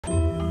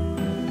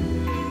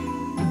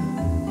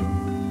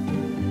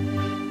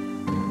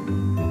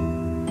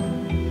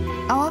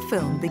Our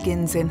film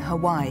begins in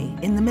Hawaii,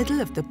 in the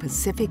middle of the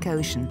Pacific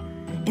Ocean.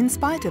 In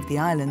spite of the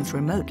island's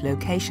remote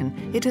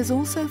location, it has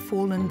also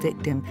fallen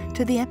victim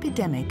to the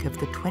epidemic of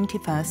the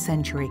 21st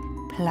century,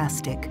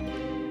 plastic.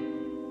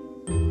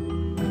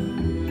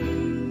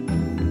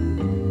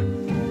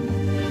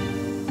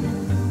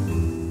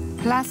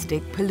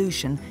 Plastic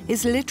pollution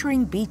is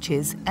littering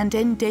beaches and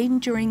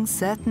endangering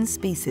certain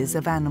species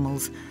of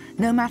animals,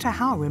 no matter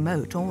how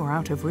remote or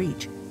out of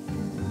reach.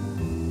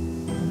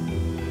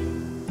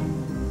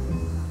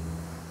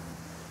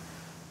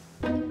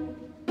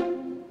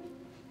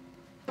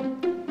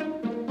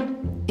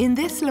 In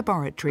this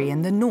laboratory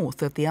in the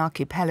north of the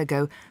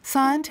archipelago,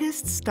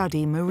 scientists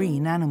study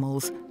marine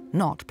animals,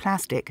 not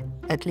plastic,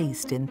 at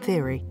least in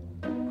theory.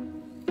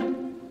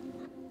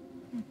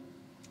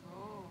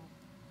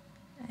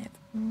 I have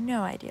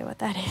no idea what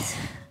that is,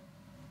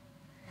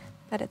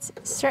 but it's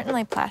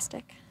certainly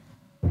plastic.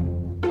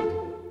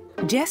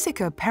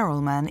 Jessica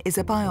Perelman is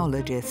a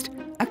biologist.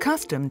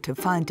 Accustomed to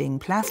finding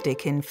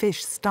plastic in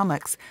fish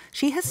stomachs,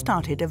 she has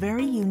started a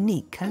very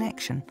unique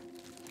collection.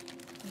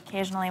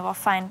 Occasionally we'll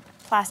find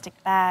plastic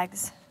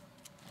bags,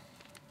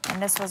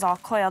 and this was all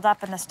coiled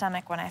up in the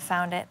stomach when I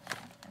found it.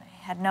 And I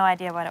had no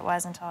idea what it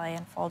was until I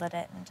unfolded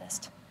it and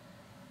just...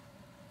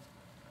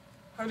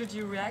 How did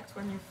you react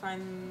when you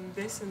find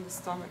this in the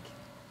stomach?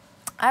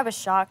 I was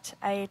shocked.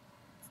 I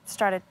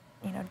started,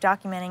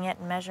 documenting it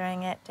and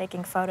measuring it,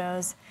 taking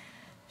photos,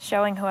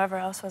 showing whoever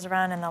else was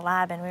around in the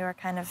lab, and we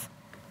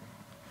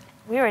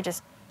were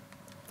just,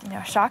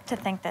 shocked to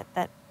think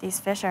that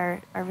these fish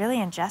are really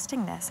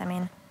ingesting this. I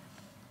mean,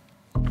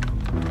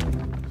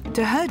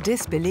 to her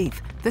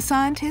disbelief, the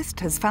scientist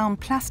has found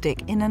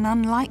plastic in an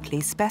unlikely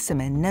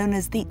specimen known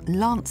as the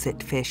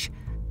lancet fish.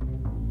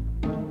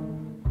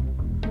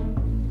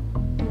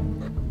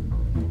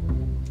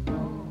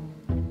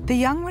 The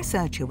young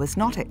researcher was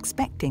not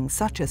expecting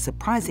such a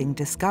surprising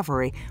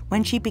discovery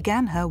when she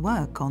began her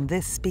work on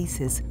this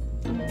species.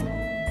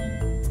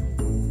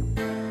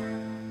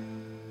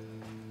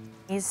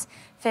 These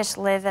fish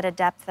live at a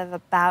depth of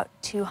about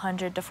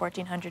 200 to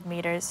 1,400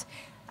 meters,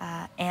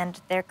 and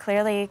they're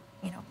clearly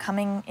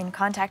coming in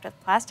contact with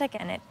plastic,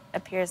 and it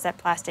appears that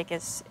plastic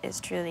is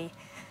truly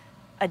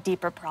a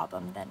deeper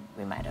problem than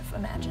we might have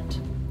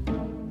imagined.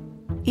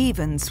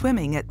 Even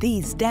swimming at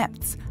these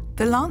depths,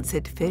 the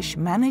lancet fish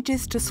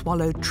manages to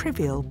swallow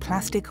trivial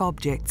plastic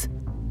objects.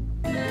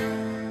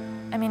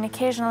 I mean,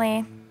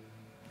 occasionally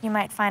you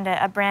might find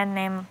a brand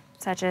name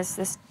such as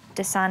this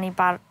Dasani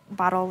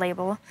bottle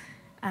label.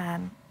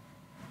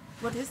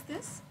 What is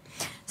this?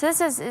 So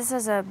this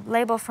is a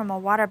label from a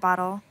water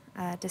bottle,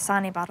 a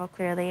Dasani bottle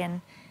clearly,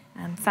 and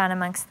found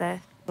amongst the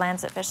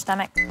lancet fish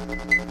stomach.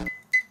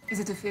 Is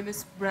it a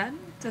famous brand,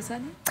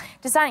 Dasani?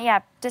 Dasani,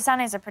 yeah.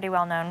 Dasani is a pretty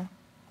well-known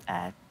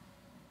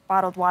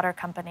bottled water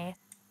company.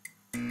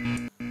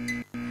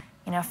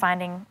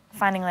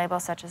 Finding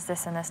labels such as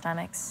this in the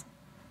stomachs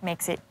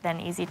makes it then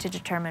easy to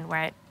determine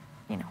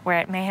where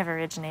it may have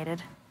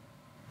originated.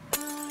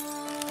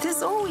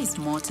 There's always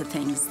more to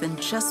things than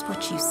just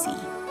what you see.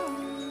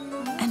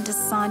 And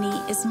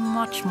Dasani is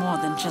much more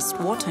than just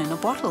water in a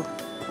bottle.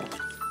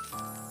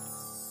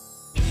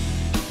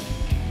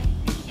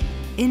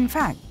 In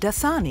fact,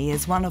 Dasani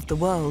is one of the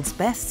world's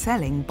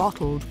best-selling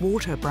bottled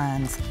water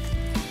brands.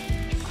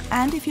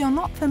 And if you're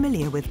not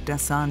familiar with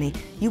Dasani,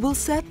 you will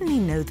certainly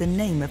know the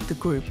name of the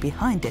group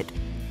behind it,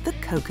 the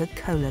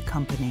Coca-Cola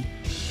Company.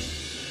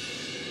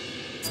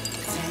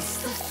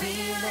 Taste the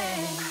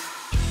feeling.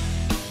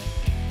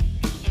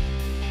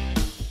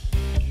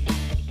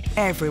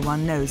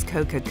 Everyone knows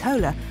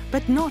Coca-Cola,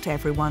 but not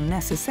everyone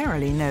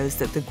necessarily knows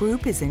that the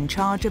group is in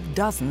charge of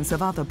dozens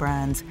of other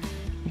brands.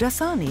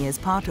 Dasani is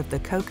part of the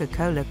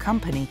Coca-Cola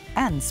Company,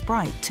 and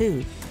Sprite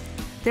too.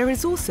 There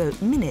is also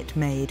Minute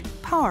Maid,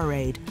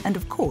 Powerade, and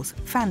of course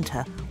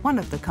Fanta, one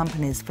of the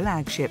company's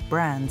flagship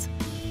brands.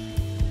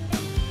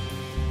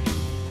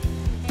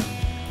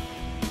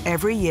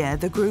 Every year,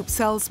 the group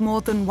sells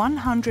more than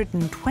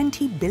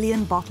 120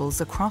 billion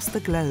bottles across the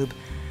globe.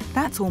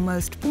 That's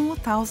almost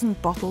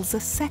 4,000 bottles a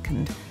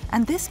second,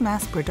 and this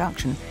mass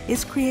production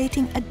is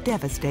creating a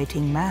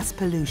devastating mass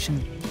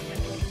pollution.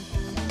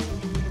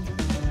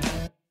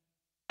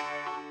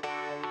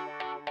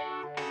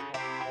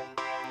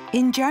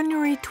 In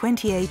January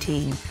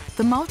 2018,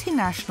 the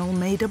multinational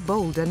made a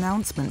bold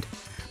announcement.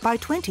 By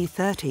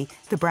 2030,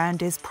 the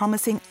brand is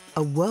promising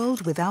a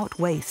world without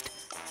waste.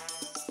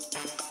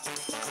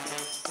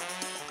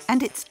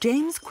 And it's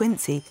James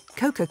Quincey,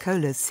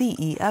 Coca-Cola's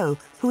CEO,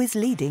 who is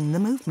leading the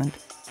movement.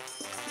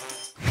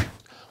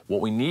 What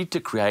we need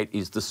to create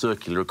is the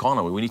circular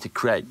economy. We need to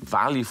create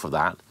value for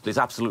that. It's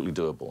absolutely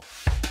doable.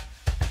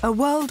 A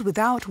world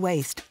without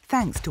waste,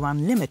 thanks to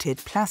unlimited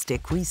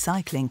plastic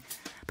recycling.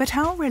 But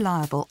how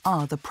reliable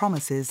are the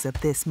promises of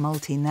this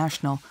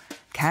multinational?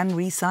 Can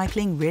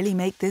recycling really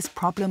make this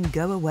problem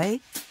go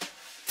away?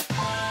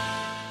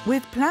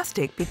 With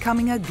plastic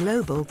becoming a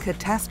global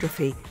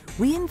catastrophe,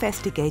 we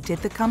investigated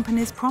the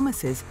company's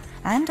promises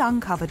and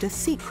uncovered a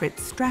secret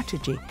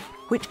strategy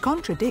which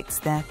contradicts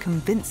their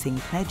convincing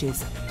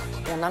pledges.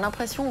 On a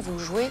l'impression que vous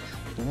jouez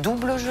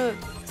double jeu.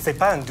 C'est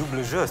pas un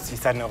double jeu si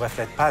ça ne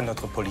reflète pas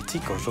notre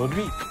politique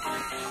aujourd'hui.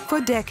 For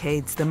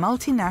decades, the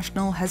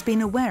multinational has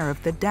been aware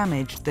of the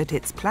damage that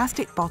its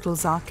plastic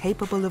bottles are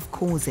capable of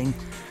causing,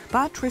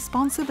 but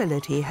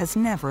responsibility has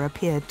never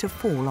appeared to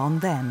fall on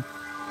them.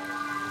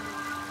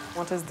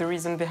 What is the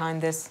reason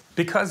behind this?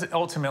 Because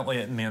ultimately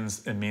it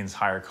means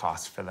higher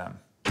costs for them.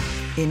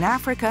 In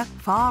Africa,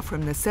 far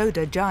from the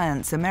soda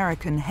giant's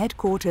American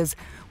headquarters,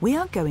 we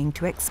are going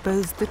to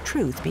expose the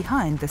truth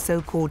behind the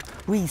so-called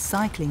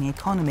recycling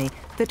economy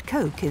that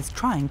Coke is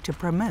trying to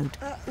promote.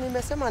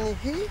 Nimesema ni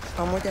hii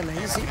pamoja na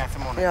hizi.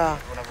 Yeah.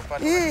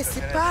 Hii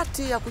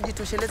sipati ya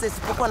kujitosheleza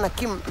isipokuwa na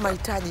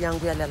mahitaji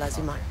yangu yale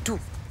lazima tu.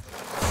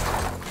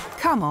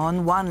 Come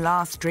on, one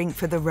last drink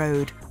for the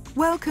road.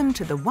 Welcome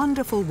to the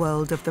wonderful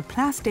world of the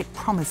plastic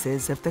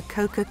promises of the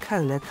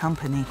Coca-Cola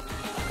Company.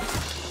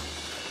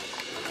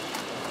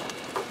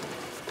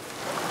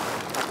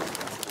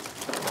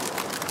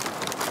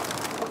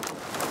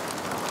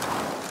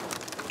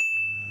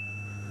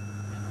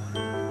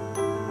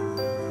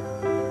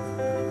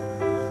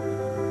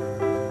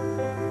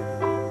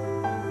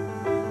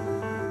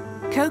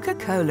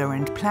 Coca-Cola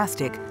and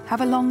plastic have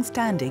a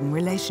long-standing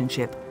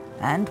relationship,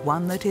 and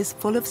one that is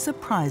full of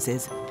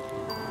surprises.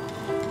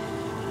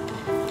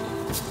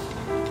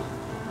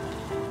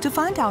 To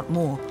find out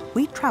more,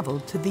 we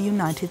travelled to the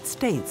United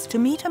States to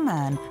meet a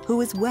man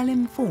who is well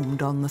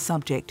informed on the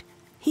subject.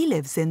 He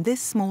lives in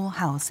this small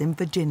house in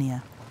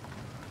Virginia.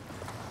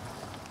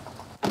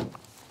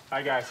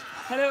 Hi, guys.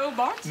 Hello,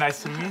 Bart.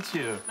 Nice to meet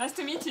you. Nice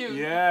to meet you.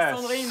 Yes.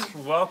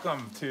 Sandrine.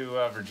 Welcome to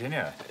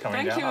Virginia.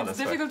 Coming Thank down you. It's this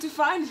difficult way. to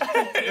find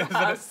your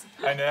house.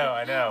 I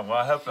know. Well,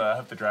 I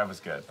hope the drive was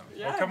good.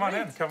 Yeah, well, come on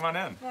great. in. Come on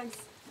in. Thanks.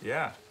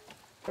 Yeah.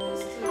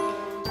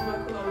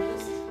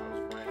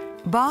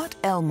 Bart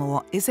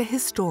Elmore is a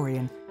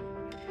historian.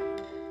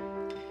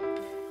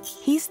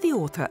 He's the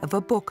author of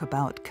a book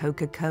about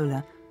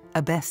Coca-Cola.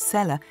 A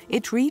bestseller,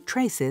 it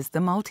retraces the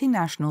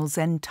multinational's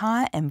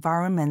entire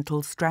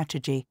environmental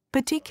strategy,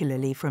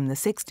 particularly from the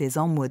 60s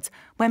onwards,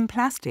 when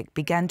plastic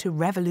began to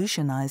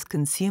revolutionize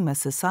consumer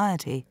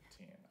society.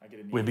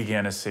 We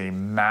began to see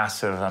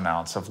massive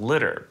amounts of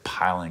litter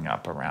piling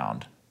up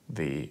around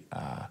the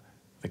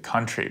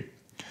country.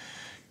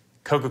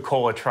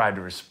 Coca-Cola tried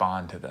to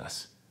respond to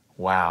this.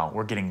 Wow,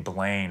 we're getting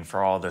blamed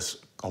for all this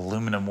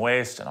aluminum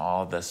waste and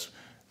all this,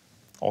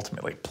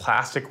 ultimately,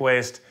 plastic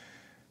waste.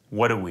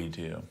 What do we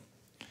do?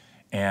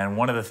 And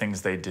one of the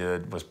things they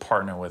did was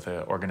partner with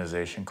an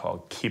organization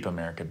called Keep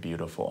America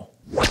Beautiful.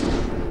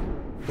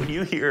 When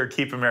you hear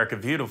Keep America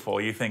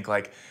Beautiful, you think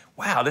like,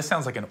 wow, this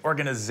sounds like an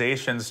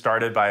organization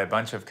started by a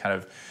bunch of kind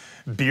of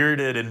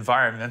bearded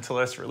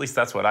environmentalists, or at least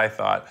that's what I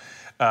thought.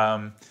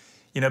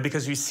 You know,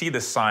 because you see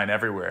this sign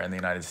everywhere in the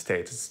United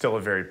States. It's still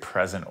a very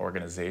present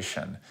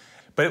organization.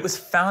 But it was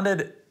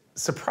founded,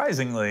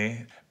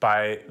 surprisingly,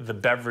 by the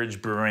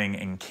beverage, brewing,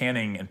 and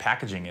canning and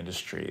packaging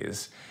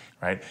industries,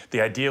 right?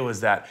 The idea was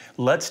that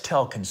let's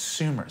tell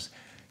consumers,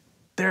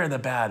 they're the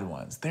bad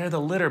ones, they're the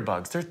litter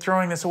bugs, they're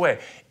throwing this away.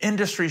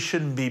 Industry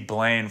shouldn't be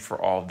blamed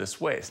for all of this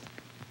waste.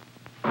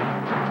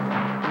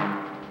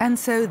 And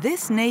so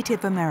this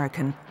Native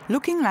American,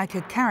 looking like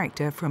a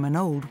character from an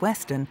old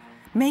Western,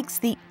 makes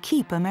the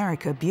Keep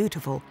America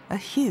Beautiful a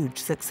huge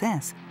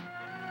success.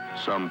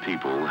 Some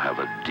people have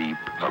a deep,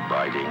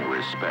 abiding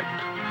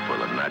respect for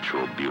the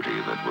natural beauty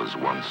that was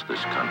once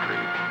this country.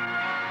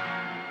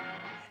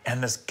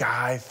 And this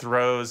guy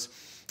throws,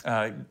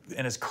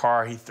 in his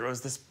car, he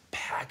throws this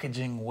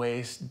packaging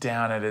waste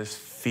down at his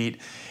feet,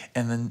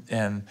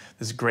 and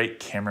this great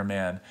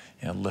cameraman,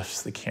 you know,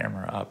 lifts the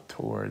camera up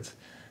towards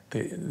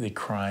the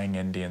crying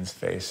Indian's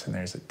face, and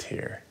there's a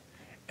tear.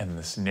 And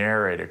this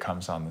narrator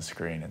comes on the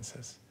screen and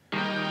says,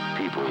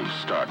 People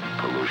start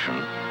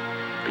pollution,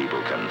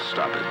 people can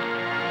stop it.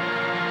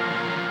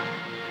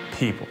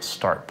 People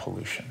start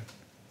pollution.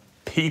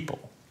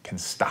 People can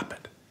stop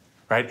it,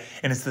 right?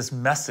 And it's this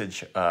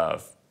message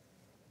of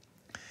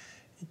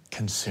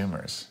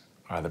consumers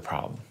are the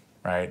problem,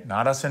 right?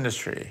 Not us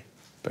industry,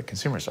 but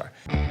consumers are.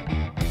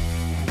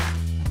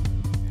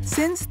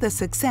 Since the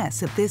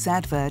success of this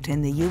advert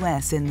in the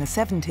US in the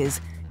 70s,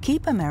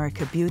 Keep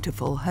America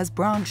Beautiful has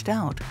branched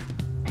out.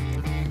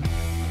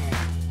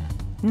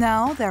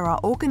 Now there are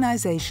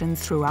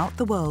organizations throughout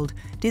the world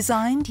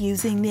designed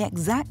using the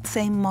exact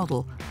same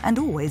model and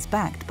always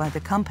backed by the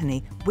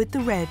company with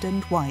the red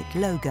and white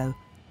logo.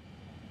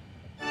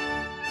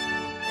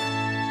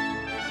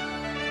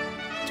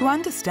 To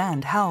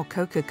understand how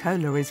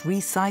Coca-Cola is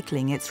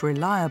recycling its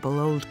reliable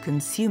old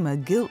consumer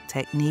guilt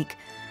technique,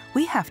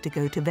 we have to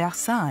go to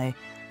Versailles,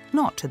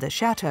 not to the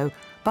chateau,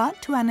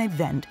 but to an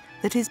event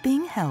that is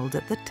being held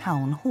at the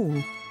town hall.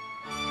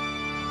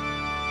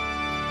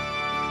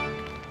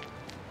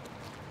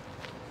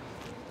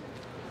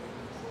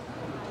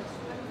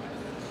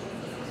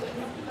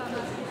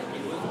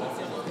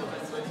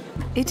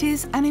 It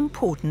is an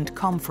important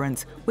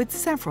conference with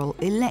several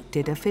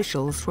elected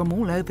officials from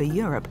all over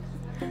Europe.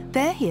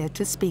 They're here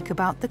to speak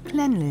about the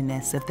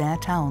cleanliness of their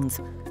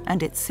towns,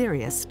 and it's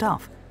serious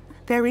stuff.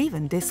 They're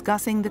even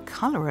discussing the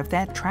color of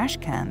their trash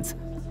cans.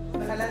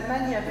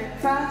 L'Allemagne avait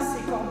peint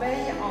ses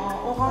corbeilles en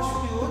orange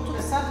fluo.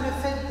 Le simple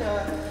fait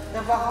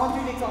d'avoir rendu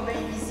les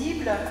corbeilles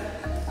visibles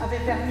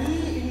avait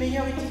permis une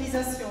meilleure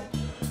utilisation.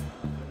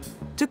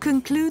 To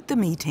conclude the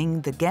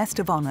meeting, the guest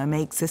of honour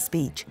makes a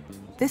speech.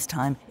 This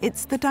time,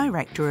 it's the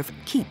director of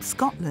Keep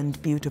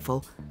Scotland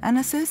Beautiful, an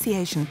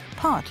association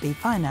partly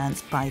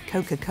financed by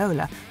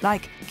Coca-Cola,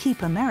 like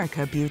Keep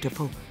America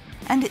Beautiful.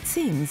 And it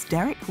seems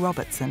Derek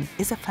Robertson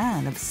is a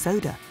fan of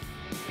soda.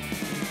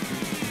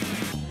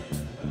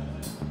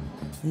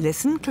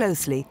 Listen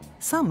closely.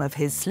 Some of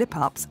his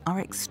slip-ups are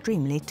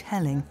extremely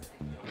telling.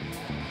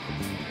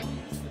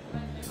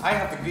 I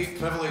have the great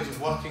privilege of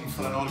working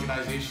for an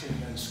organisation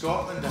in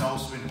Scotland and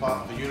also being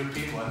part of a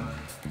European one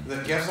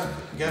that gives a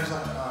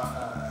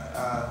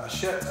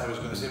shit, I was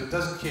going to say, but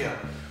doesn't care.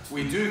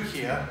 We do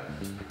care,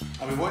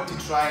 and we want to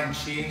try and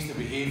change the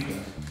behaviour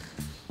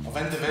of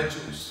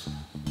individuals.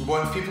 We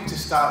want people to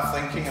start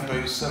thinking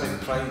about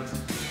civic pride,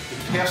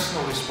 the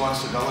personal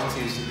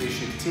responsibilities that they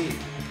should take.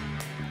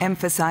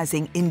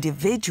 Emphasising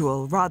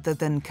individual rather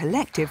than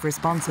collective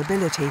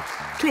responsibility,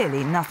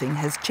 clearly nothing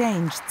has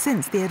changed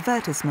since the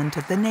advertisement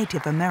of the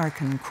Native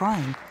American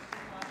crime.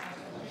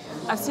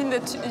 I've seen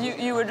that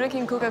you were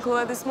drinking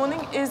Coca-Cola this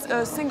morning. Is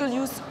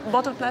single-use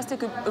bottle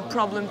plastic a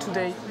problem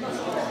today?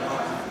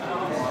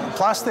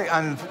 Plastic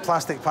and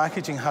plastic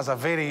packaging has a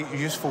very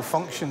useful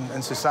function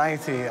in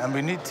society, and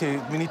we need to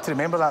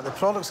remember that. The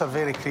products are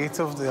very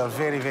creative, they are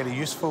very, very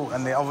useful,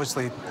 and they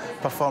obviously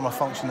perform a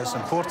function that's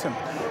important.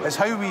 It's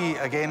how we,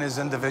 again, as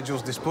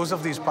individuals, dispose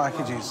of these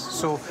packages.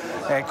 So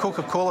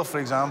Coca-Cola, for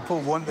example,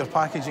 want their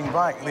packaging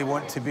back. They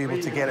want to be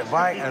able to get it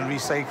back and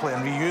recycle it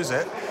and reuse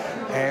it.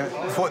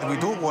 What we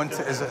don't want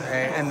is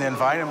in the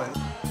environment.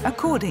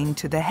 According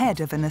to the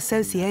head of an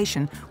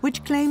association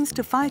which claims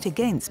to fight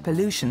against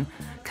pollution,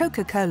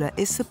 Coca-Cola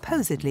is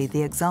supposedly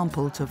the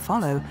example to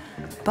follow.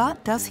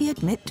 But does he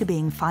admit to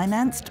being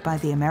financed by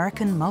the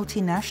American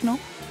multinational?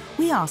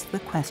 We asked the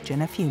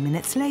question a few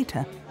minutes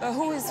later.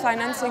 Who is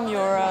financing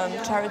your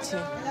charity?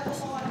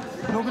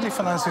 Nobody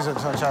finances a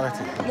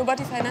charity.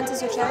 Nobody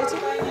finances your charity?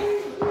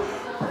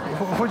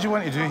 What do you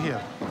want to do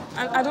here?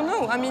 I don't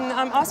know. I mean,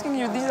 I'm asking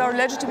you. These are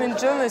legitimate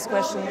journalist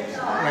questions.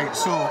 Right,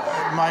 so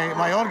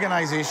my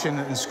organisation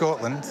in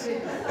Scotland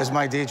is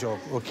my day job,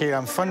 OK?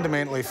 I'm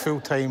fundamentally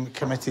full-time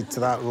committed to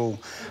that role.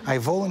 I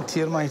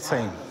volunteer my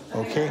time,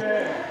 OK?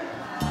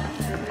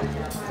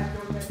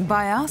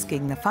 By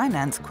asking the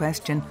finance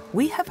question,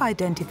 we have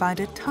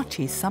identified a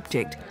touchy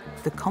subject,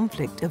 the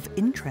conflict of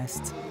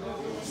interests.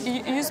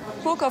 You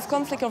spoke of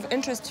conflict of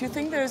interest. Do you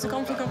think there is a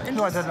conflict of interest?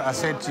 No, I didn't. I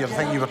said I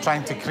think you were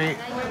trying to create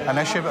an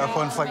issue about a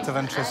conflict of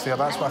interest there.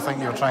 That's what I think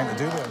you were trying to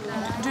do there.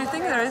 Do you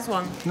think there is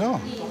one? No.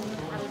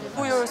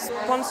 Who your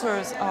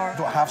sponsors are? I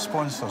don't have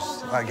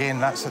sponsors.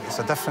 Again, it's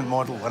a different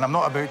model, and I'm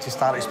not about to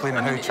start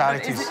explaining how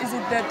charities... Is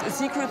it that a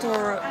secret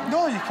or...?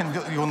 No, you can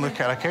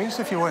look at our accounts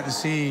if you want to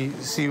see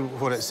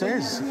what it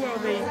says. Who are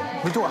they?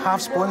 We don't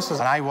have sponsors,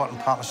 and I work in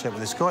partnership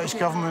with the Scottish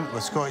Government,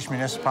 with Scottish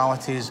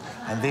municipalities,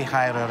 and they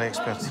hire our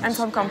expertise. And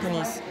some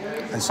companies?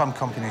 And some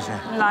companies,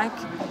 yeah. Like?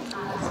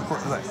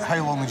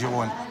 How long do you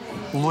want?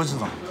 Loads of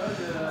them.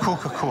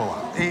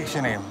 Coca-Cola,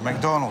 H&M,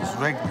 McDonald's,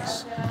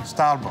 Wrigley's,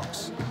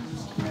 Starbucks.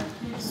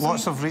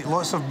 Lots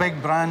of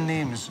big brand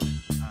names.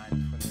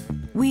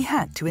 We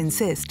had to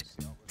insist.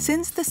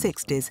 Since the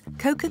 60s,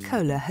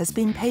 Coca-Cola has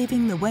been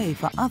paving the way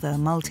for other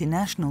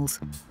multinationals.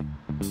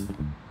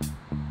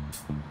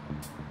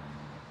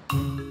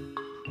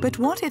 But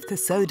what if the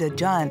soda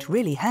giant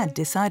really had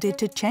decided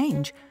to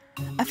change?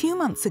 A few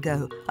months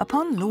ago,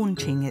 upon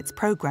launching its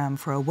programme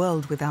for a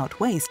world without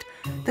waste,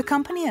 the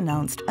company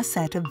announced a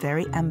set of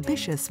very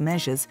ambitious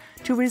measures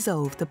to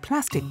resolve the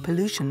plastic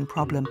pollution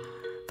problem.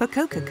 For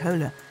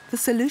Coca-Cola, the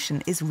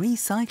solution is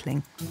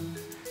recycling.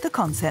 The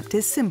concept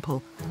is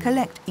simple: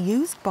 collect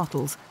used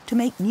bottles to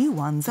make new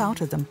ones out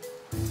of them.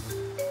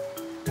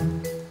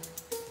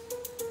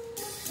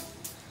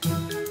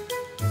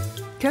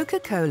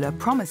 Coca-Cola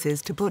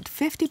promises to put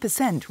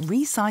 50%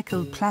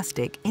 recycled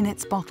plastic in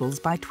its bottles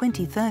by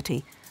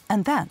 2030,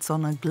 and that's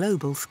on a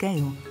global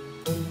scale.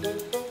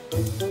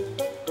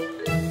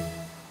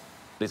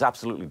 It's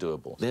absolutely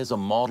doable. There's a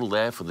model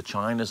there for the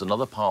Chinas and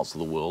other parts of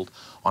the world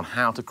on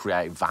how to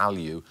create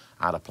value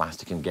out of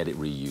plastic and get it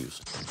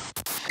reused.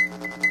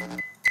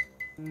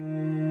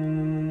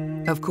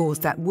 Of course,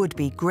 that would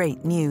be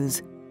great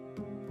news.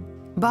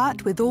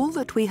 But with all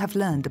that we have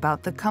learned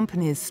about the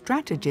company's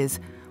strategies,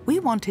 we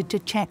wanted to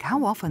check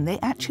how often they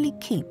actually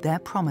keep their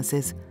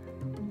promises.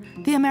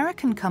 The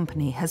American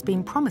company has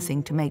been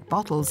promising to make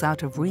bottles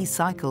out of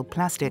recycled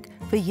plastic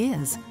for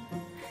years.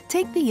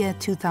 Take the year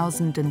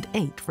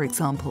 2008, for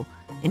example.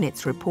 In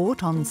its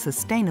report on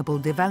sustainable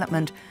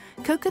development,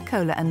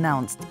 Coca-Cola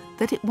announced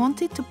that it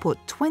wanted to put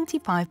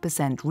 25%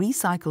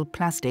 recycled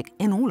plastic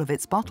in all of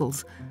its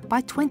bottles by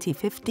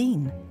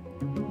 2015.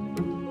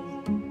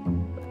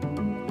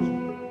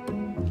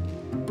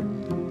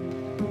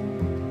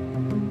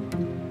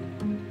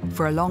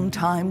 For a long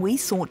time, we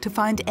sought to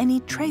find any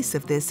trace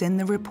of this in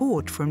the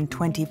report from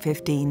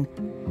 2015.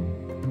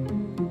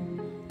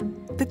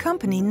 The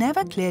company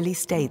never clearly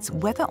states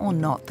whether or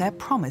not their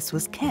promise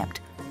was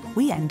kept.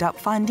 We end up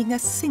finding a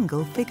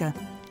single figure,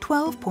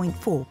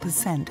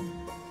 12.4%.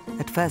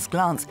 At first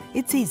glance,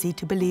 it's easy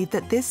to believe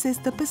that this is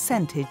the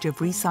percentage of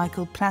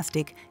recycled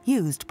plastic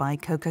used by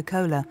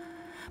Coca-Cola.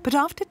 But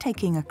after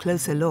taking a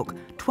closer look,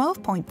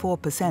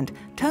 12.4%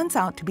 turns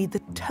out to be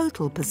the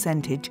total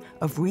percentage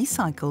of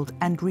recycled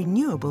and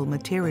renewable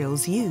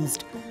materials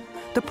used.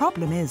 The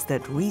problem is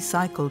that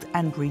recycled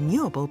and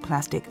renewable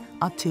plastic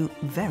are two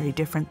very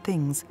different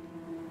things.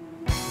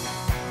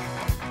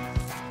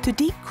 To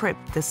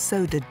decrypt the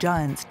soda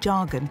giant's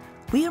jargon,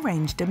 we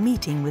arranged a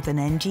meeting with an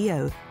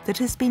NGO that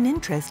has been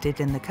interested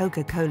in the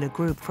Coca-Cola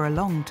Group for a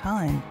long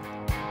time.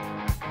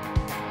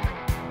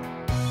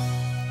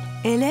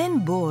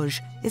 Hélène Bourges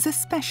is a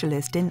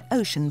specialist in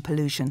ocean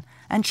pollution,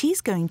 and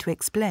she's going to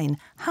explain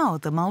how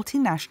the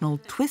multinational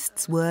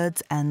twists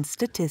words and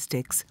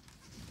statistics.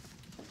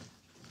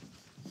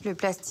 Le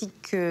plastique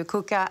que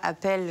Coca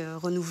appelle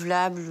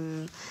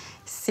renouvelable,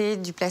 c'est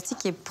du plastique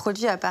qui est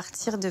produit à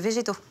partir de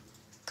végétaux,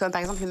 comme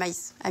par exemple le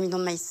maïs, amidon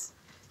de maïs.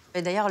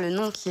 Et d'ailleurs, le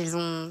nom qu'ils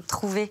ont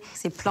trouvé,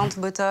 c'est plant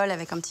bottle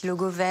avec un petit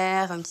logo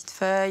vert, une petite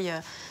feuille.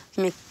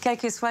 Mais quel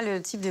que soit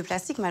le type de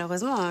plastique,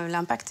 malheureusement,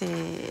 l'impact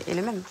est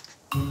le même.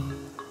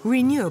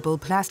 Renewable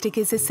plastic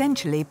is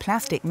essentially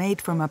plastic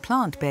made from a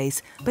plant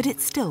base, but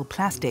it's still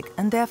plastic,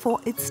 and therefore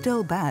it's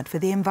still bad for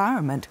the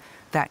environment.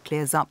 That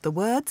clears up the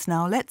words.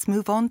 Now let's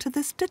move on to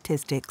the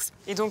statistics.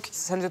 Et donc,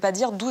 ça ne veut pas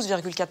dire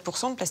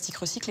 12,4% de plastique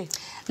recyclé?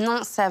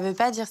 Non, ça ne veut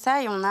pas dire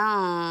ça. Et on a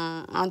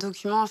un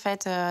document, en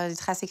fait, des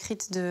traces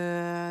écrites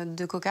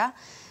de Coca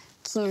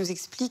qui nous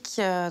explique,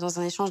 dans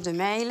un échange de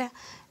mails,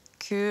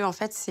 que, en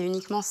fait, c'est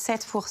uniquement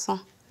 7%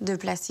 de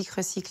plastique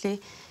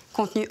recyclé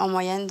contenu en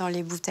moyenne dans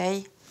les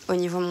bouteilles au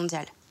niveau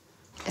mondial.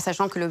 Et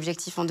sachant que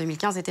l'objectif en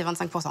 2015 était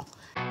 25%.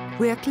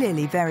 We are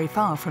clearly very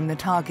far from the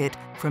target.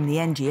 From the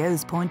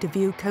NGO's point of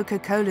view,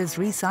 Coca-Cola's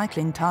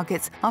recycling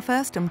targets are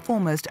first and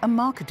foremost a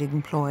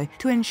marketing ploy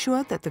to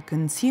ensure that the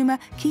consumer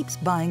keeps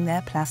buying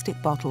their plastic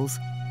bottles.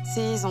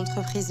 Ces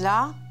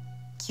entreprises-là,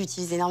 qui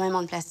utilisent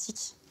énormément de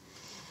plastique,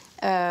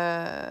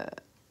 elles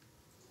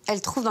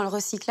trouvent dans le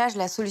recyclage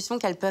la solution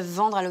qu'elles peuvent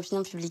vendre à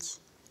l'opinion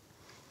publique.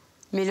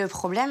 Mais le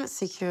problème,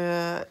 c'est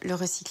que le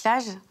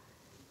recyclage,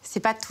 c'est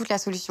pas toute la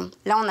solution.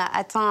 Là, on a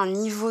atteint un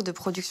niveau de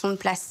production de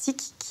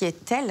plastique qui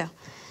est tel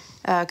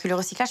que le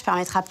recyclage ne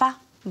permettra pas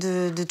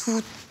de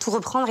tout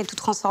reprendre et tout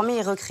transformer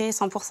et recréer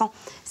 100%.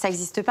 Ça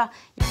n'existe pas.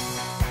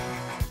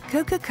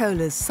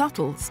 Coca-Cola's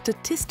subtle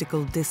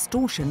statistical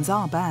distortions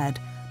are bad,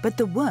 but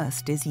the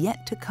worst is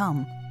yet to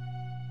come.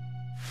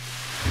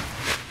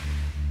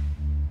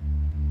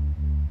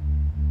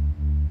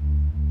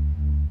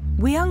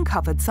 We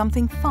uncovered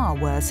something far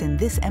worse in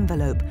this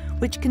envelope,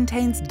 which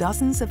contains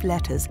dozens of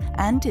letters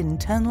and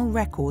internal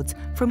records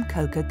from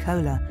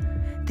Coca-Cola.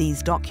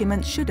 These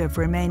documents should have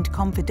remained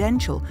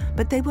confidential,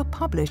 but they were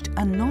published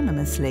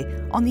anonymously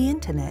on the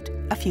internet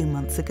a few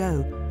months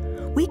ago.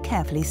 We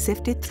carefully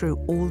sifted through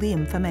all the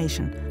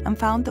information and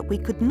found that we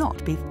could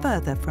not be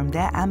further from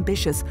their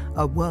ambitious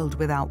 "A world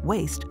without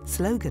waste"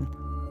 slogan.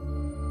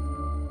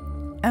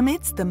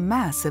 Amidst the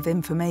mass of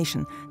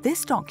information,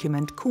 this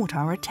document caught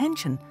our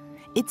attention.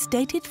 It's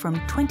dated from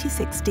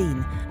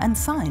 2016 and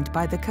signed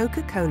by the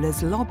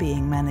Coca-Cola's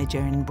lobbying manager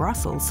in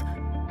Brussels.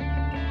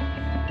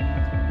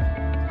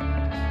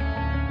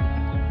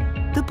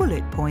 The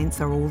bullet points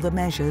are all the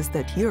measures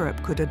that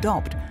Europe could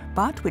adopt,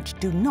 but which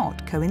do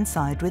not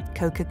coincide with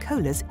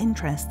Coca-Cola's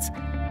interests.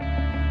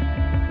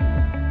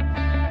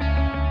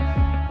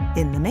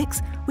 In the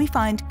mix, we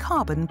find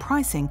carbon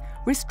pricing,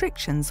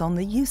 restrictions on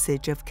the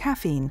usage of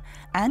caffeine,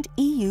 and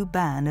EU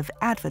ban of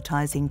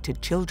advertising to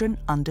children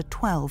under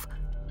 12.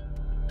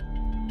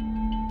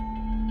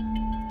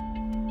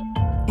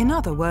 In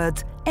other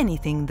words,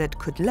 anything that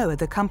could lower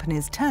the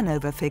company's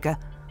turnover figure.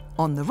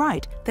 On the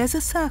right, there's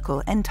a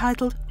circle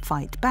entitled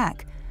Fight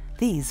Back.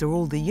 These are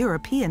all the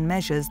European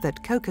measures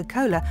that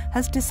Coca-Cola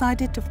has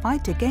decided to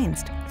fight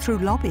against through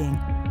lobbying.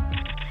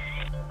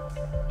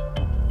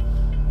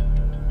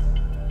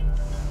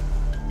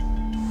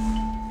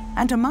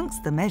 And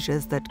amongst the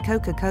measures that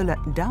Coca-Cola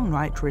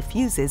downright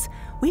refuses,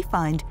 we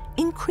find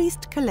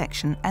increased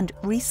collection and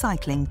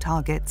recycling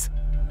targets.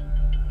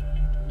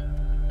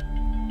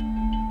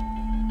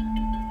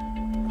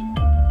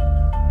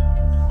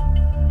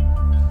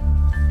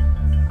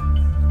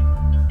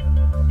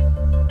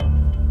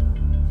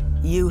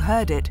 You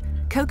heard it.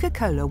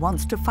 Coca-Cola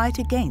wants to fight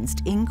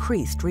against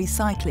increased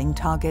recycling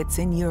targets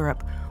in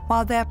Europe,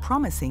 while they're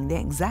promising the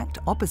exact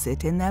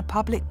opposite in their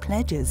public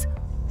pledges.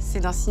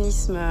 C'est d'un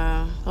cynisme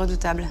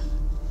redoutable.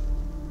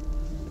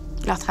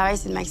 Leur travail,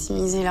 c'est de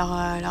maximiser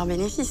leurs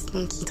bénéfices,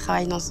 donc ils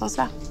travaillent dans ce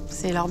sens-là.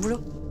 C'est leur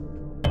boulot.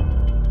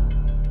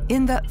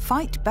 In the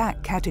Fight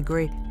Back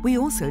category, we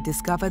also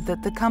discovered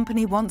that the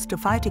company wants to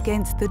fight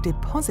against the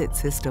deposit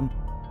system.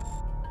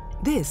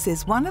 This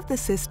is one of the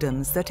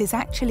systems that is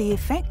actually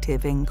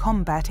effective in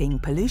combating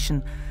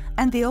pollution,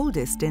 and the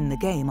oldest in the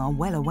game are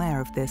well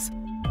aware of this.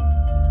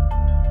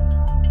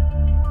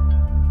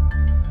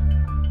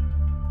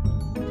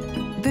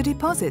 The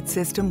deposit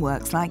system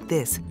works like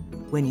this.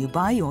 When you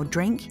buy your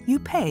drink, you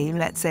pay,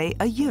 let's say,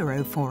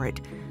 €1 for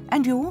it,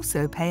 and you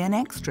also pay an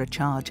extra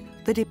charge,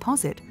 the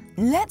deposit,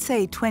 let's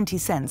say 20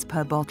 cents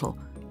per bottle.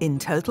 In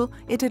total,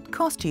 it'd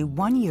cost you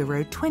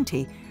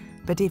 €1.20,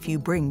 but if you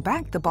bring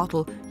back the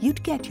bottle,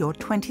 you'd get your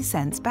 20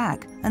 cents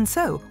back, and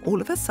so, all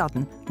of a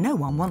sudden, no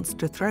one wants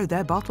to throw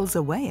their bottles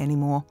away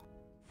anymore.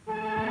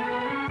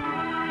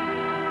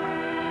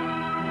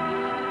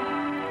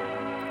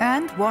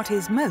 And what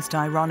is most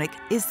ironic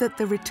is that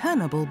the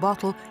returnable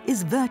bottle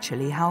is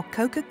virtually how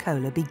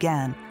Coca-Cola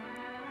began.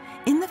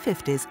 In the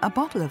 50s, a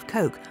bottle of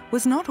Coke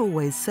was not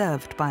always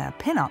served by a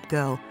pin-up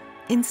girl.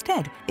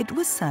 Instead, it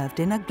was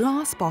served in a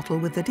glass bottle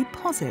with a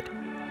deposit.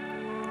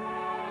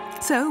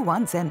 So,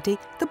 once empty,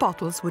 the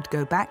bottles would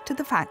go back to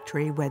the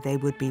factory where they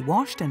would be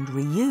washed and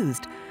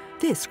reused.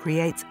 This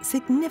creates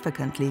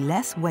significantly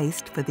less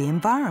waste for the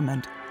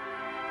environment.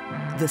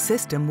 The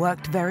system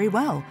worked very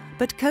well,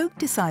 but Coke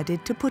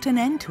decided to put an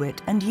end to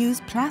it and use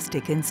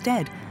plastic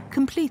instead,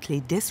 completely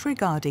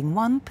disregarding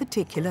one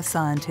particular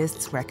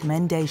scientist's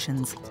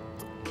recommendations.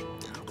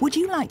 Would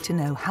you like to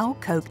know how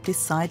Coke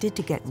decided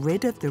to get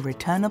rid of the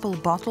returnable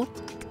bottle?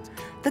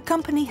 The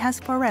company has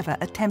forever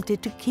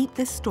attempted to keep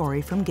this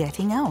story from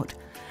getting out,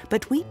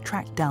 but we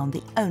tracked down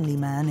the only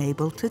man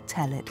able to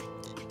tell it.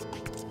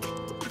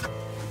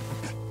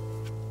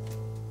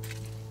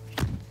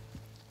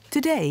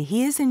 Today,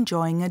 he is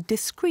enjoying a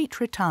discreet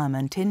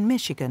retirement in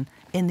Michigan,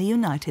 in the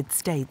United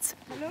States.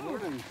 Hello,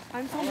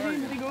 I'm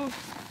Sandrine Rigaud.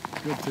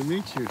 Good to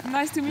meet you.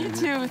 Nice to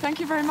meet you. Thank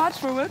you very much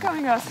for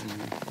welcoming us.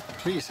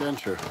 Please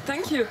enter.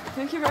 Thank you.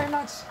 Thank you very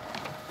much.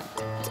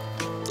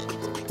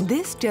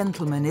 This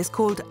gentleman is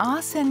called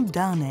Arsène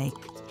Darnay.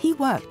 He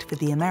worked for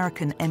the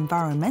American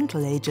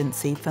Environmental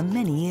Agency for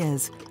many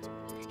years.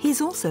 He's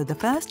also the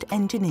first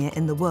engineer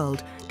in the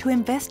world to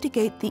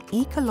investigate the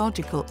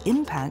ecological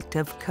impact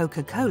of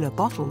Coca-Cola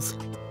bottles.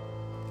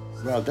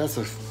 Well, that's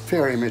a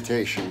fair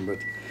imitation, but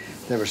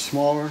they were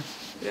smaller.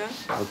 Yeah.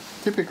 A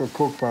typical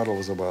Coke bottle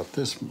was about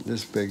this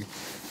big,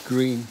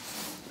 green,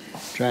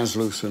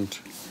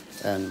 translucent,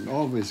 and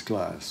always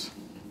glass.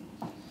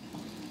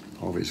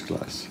 Always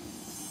glass.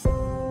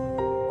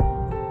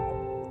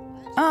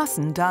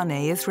 Arsène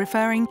Darnay is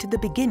referring to the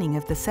beginning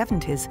of the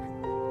 70s.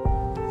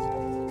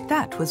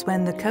 That was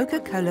when the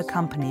Coca-Cola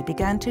Company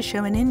began to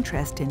show an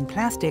interest in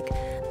plastic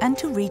and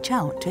to reach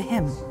out to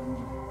him.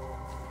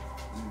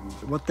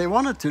 What they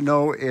wanted to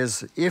know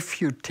is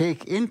if you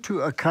take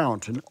into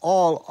account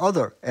all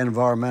other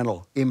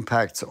environmental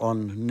impacts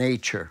on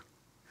nature,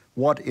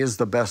 what is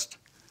the best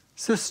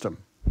system?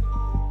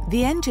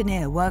 The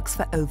engineer works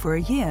for over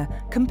a year,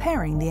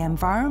 comparing the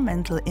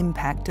environmental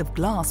impact of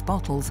glass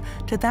bottles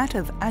to that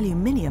of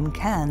aluminium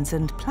cans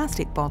and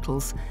plastic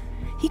bottles.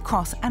 He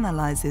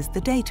cross-analyzes the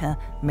data,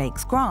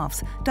 makes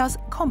graphs, does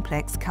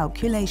complex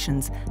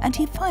calculations, and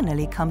he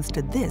finally comes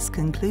to this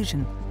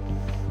conclusion.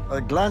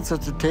 A glance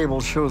at the table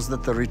shows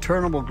that the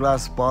returnable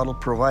glass bottle,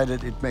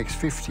 provided it makes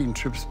 15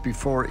 trips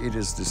before it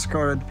is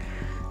discarded,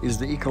 is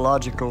the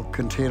ecological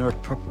container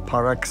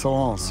par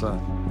excellence.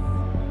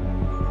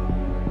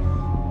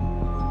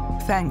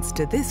 Thanks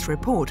to this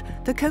report,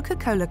 the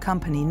Coca-Cola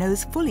Company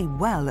knows fully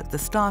well at the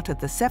start of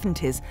the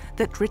 70s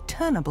that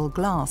returnable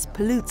glass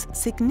pollutes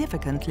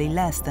significantly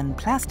less than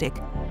plastic.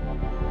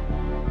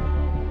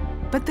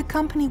 But the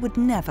company would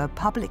never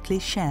publicly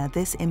share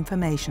this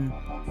information.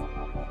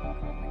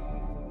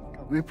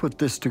 We put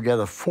this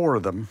together for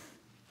them,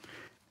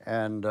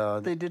 and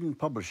they didn't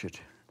publish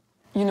it.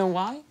 You know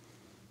why?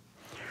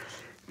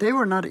 They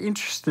were not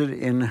interested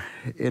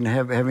in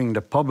having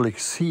the public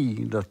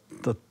see the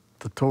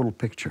total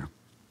picture.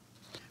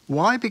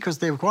 Why? Because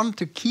they wanted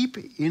to keep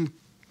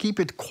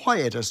it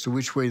quiet as to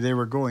which way they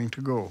were going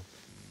to go.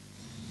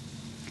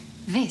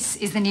 This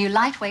is the new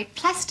lightweight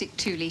plastic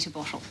 2-litre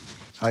bottle.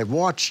 I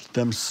watched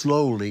them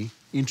slowly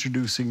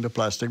introducing the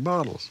plastic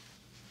bottles.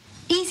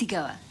 Easy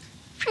goer,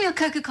 for your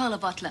Coca-Cola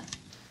bottler.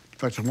 In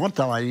fact, one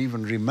time I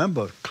even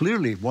remember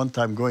clearly one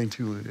time going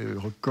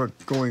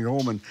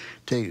home and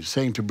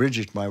saying to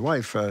Bridget, my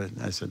wife,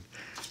 I said,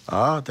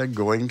 they're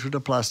going to the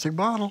plastic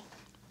bottle.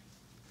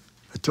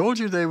 I told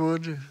you they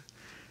would,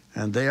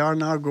 and they are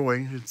now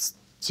going. It's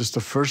just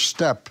the first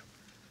step.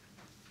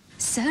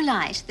 So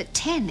light that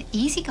 10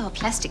 Easy-Go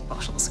plastic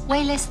bottles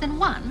weigh less than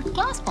one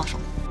glass bottle.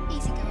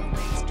 Easy-Go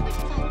weighs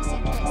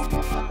 25% less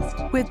than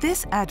plastic. With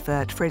this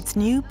advert for its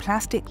new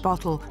plastic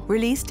bottle,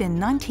 released in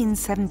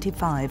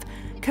 1975,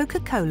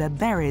 Coca-Cola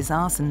buries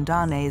Arsène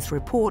Darnay's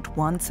report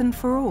once and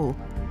for all.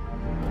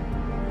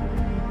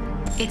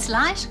 It's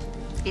light,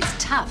 it's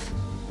tough,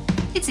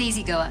 it's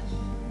easy-goer.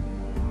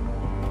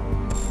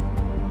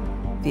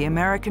 The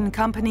American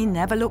company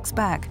never looks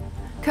back.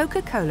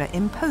 Coca-Cola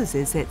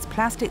imposes its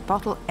plastic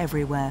bottle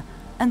everywhere,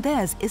 and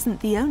theirs isn't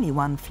the only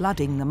one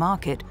flooding the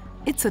market.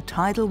 It's a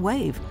tidal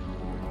wave.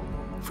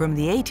 From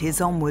the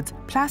 80s onwards,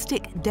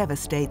 plastic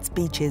devastates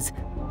beaches.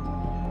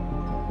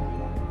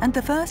 and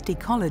the first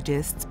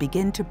ecologists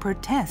begin to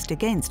protest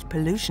against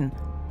pollution.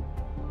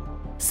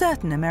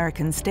 Certain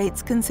American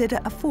states consider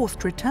a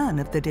forced return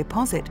of the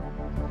deposit.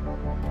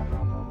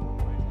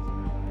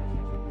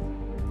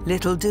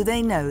 Little do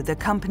they know the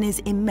company's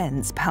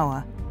immense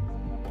power.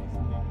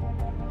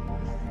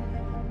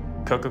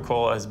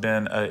 Coca-Cola has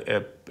been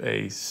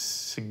a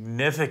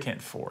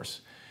significant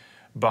force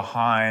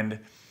behind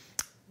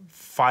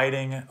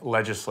fighting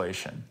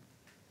legislation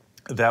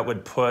that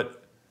would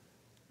put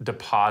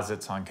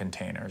deposits on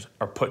containers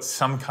or put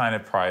some kind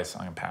of price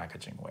on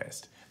packaging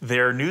waste.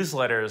 There are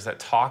newsletters that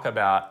talk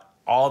about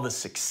all the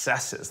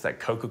successes that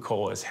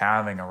Coca-Cola is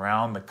having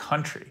around the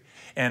country.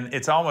 And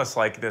it's almost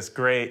like this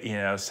great,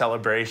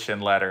 celebration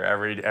letter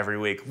every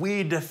week.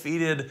 We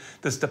defeated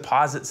this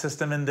deposit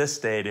system in this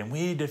state, and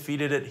we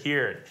defeated it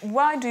here.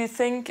 Why do you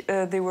think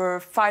they were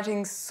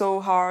fighting so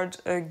hard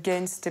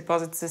against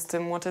deposit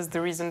system? What is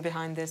the reason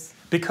behind this?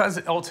 Because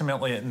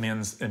ultimately it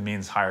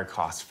means higher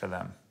costs for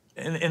them.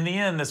 In the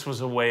end, this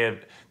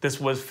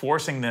was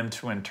forcing them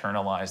to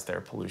internalize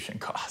their pollution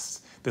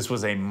costs. This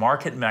was a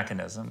market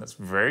mechanism that's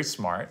very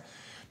smart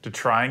to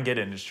try and get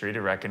industry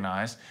to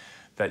recognize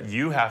that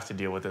you have to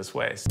deal with this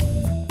waste.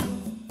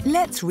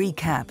 Let's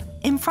recap.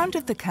 In front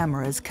of the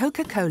cameras,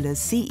 Coca-Cola's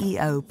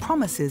CEO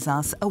promises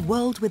us a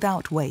world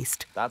without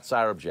waste. That's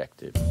our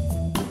objective.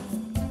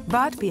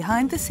 But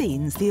behind the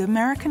scenes, the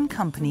American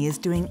company is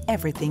doing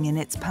everything in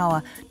its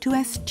power to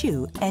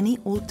eschew any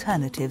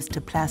alternatives to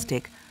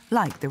plastic,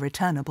 like the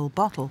returnable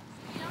bottle.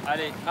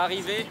 Allez,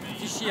 arrivez,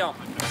 fichier.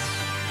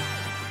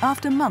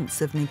 After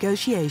months of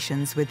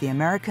negotiations with the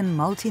American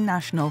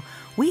multinational,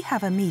 we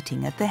have a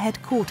meeting at the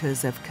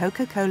headquarters of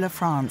Coca-Cola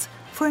France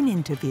for an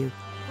interview.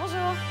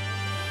 Bonjour.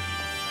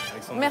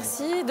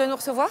 Merci de nous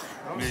recevoir.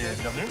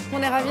 Bienvenue.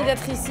 On est ravis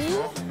d'être ici.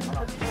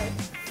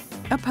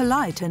 A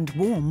polite and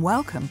warm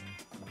welcome.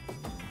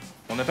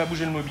 On n'a pas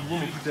bougé le mobilier,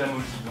 mais tout est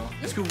amovible.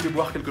 Est-ce que vous voulez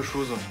boire quelque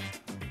chose?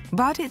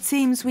 But it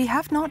seems we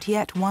have not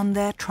yet won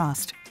their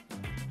trust.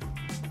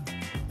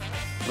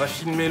 On va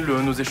filmer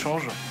nos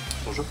échanges.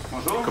 Bonjour.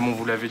 Bonjour. Comme on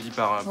vous l'avait dit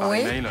par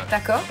email.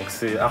 D'accord. Donc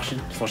c'est Archie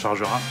qui s'en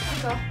chargera.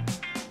 D'accord.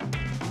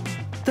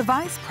 The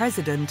vice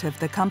president of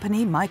the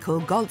company, Michael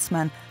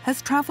Goltzman,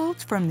 has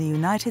traveled from the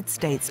United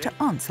States to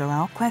answer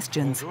our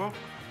questions. Bonjour.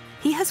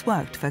 He has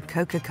worked for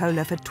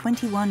Coca-Cola for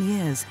 21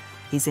 years.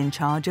 He's in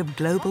charge of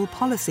global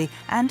policy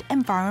and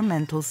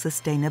environmental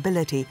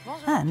sustainability,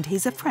 and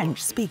he's a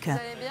French speaker. Vous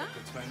allez bien?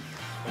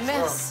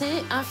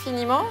 Merci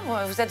infiniment.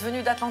 Vous êtes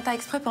venu d'Atlanta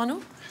exprès pour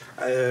nous?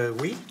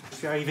 Oui, je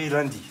suis arrivé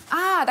lundi.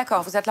 Ah,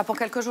 d'accord. Vous êtes là pour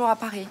quelques jours à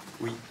Paris.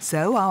 Oui.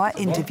 So our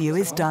interview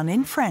is done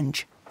in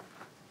French.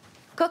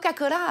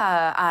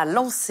 Coca-Cola a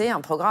lancé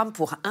un programme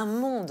pour un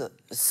monde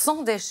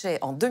sans déchets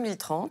en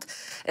 2030.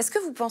 Est-ce que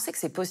vous pensez que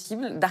c'est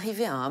possible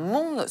d'arriver à un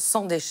monde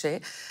sans déchets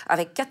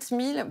avec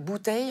 4000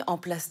 bouteilles en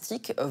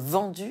plastique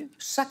vendues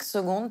chaque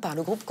seconde par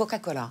le groupe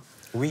Coca-Cola?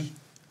 Oui,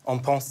 on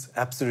pense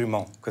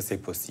absolument que c'est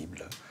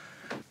possible.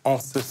 On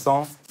se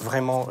sent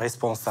vraiment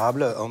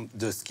responsable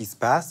de ce qui se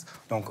passe.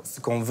 Donc, ce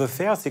qu'on veut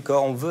faire, c'est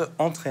qu'on veut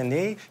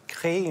entraîner,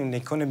 créer une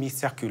économie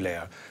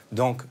circulaire.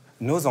 Donc,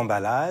 nos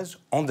emballages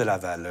ont de la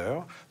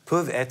valeur,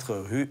 peuvent être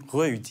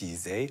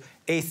réutilisés.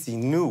 Et si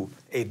nous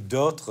et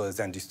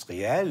d'autres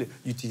industriels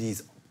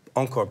utilisent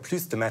encore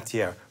plus de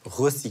matières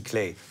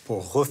recyclées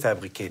pour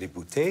refabriquer les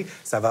bouteilles,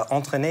 ça va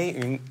entraîner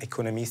une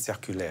économie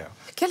circulaire.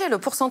 Quel est le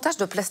pourcentage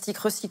de plastique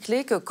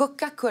recyclé que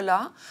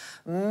Coca-Cola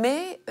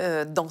met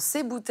dans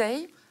ses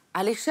bouteilles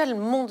à l'échelle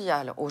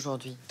mondiale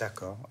aujourd'hui?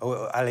 D'accord.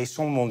 À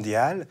l'échelle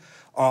mondiale,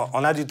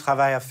 on a du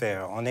travail à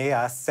faire. On est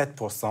à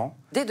 7%.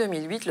 Dès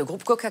 2008, le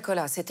groupe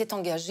Coca-Cola s'était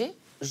engagé,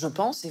 je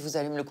pense, et vous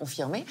allez me le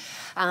confirmer,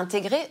 à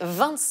intégrer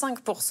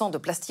 25% de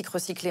plastique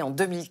recyclé en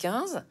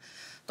 2015.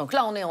 Donc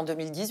là, on est en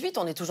 2018,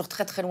 on est toujours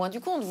très très loin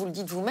du compte. Vous le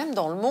dites vous-même,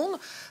 dans le monde,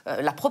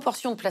 la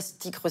proportion de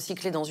plastique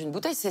recyclé dans une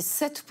bouteille, c'est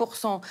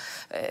 7%.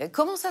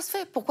 Comment ça se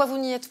fait? Pourquoi vous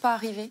n'y êtes pas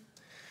arrivé?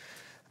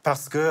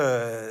 Parce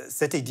que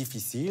c'était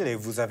difficile et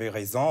vous avez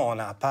raison, on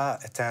n'a pas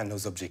atteint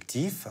nos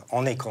objectifs.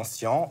 On est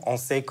conscient, on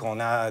sait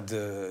qu'on a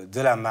de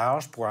la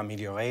marge pour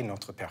améliorer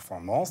notre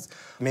performance.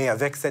 Mais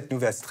avec cette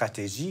nouvelle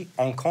stratégie,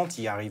 on compte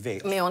y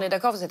arriver. Mais on est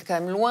d'accord, vous êtes quand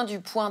même loin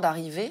du point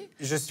d'arrivée.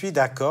 Je suis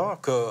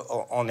d'accord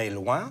qu'on est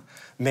loin,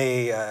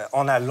 mais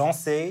on a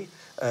lancé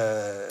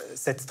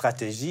cette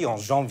stratégie en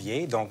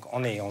janvier, donc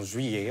on est en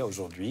juillet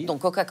aujourd'hui.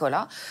 Donc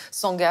Coca-Cola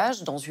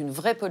s'engage dans une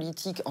vraie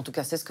politique, en tout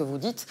cas c'est ce que vous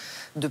dites,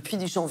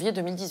 depuis janvier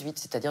 2018,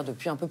 c'est-à-dire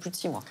depuis un peu plus de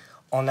 6 mois.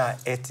 On a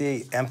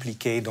été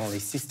impliqué dans les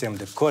systèmes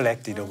de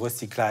collecte et de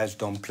recyclage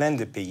dans plein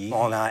de pays.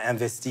 On a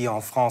investi en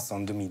France en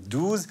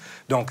 2012,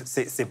 donc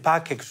c'est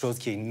pas quelque chose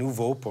qui est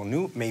nouveau pour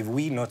nous, mais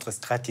oui, notre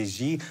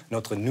stratégie,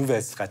 notre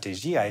nouvelle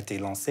stratégie a été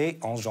lancée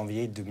en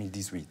janvier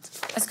 2018.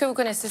 Est-ce que vous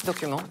connaissez ce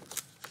document?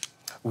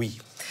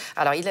 Oui.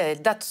 Alors, il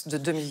date de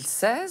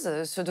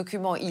 2016. Ce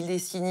document, il est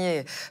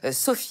signé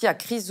Sofia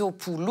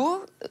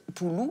Chrysopoulou,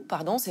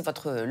 c'est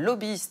votre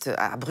lobbyiste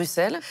à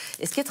Bruxelles.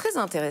 Et ce qui est très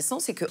intéressant,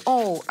 c'est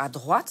qu'en haut, à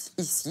droite,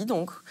 ici,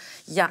 donc,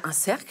 il y a un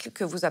cercle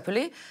que vous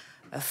appelez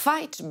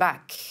Fight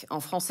back. En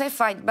français,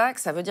 fight back,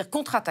 ça veut dire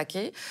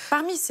contre-attaquer.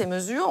 Parmi ces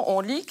mesures, on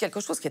lit quelque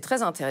chose qui est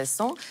très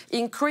intéressant.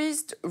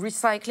 Increased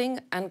recycling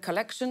and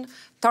collection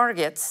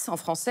targets. En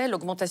français,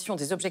 l'augmentation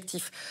des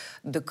objectifs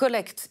de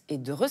collecte et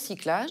de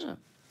recyclage.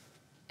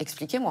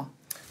 Expliquez-moi.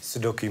 Ce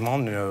document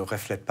ne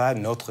reflète pas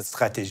notre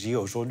stratégie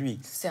aujourd'hui.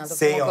 C'est un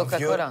document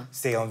Coca-Cola.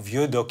 C'est un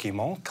vieux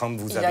document, comme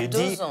vous avez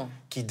dit,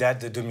 qui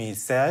date de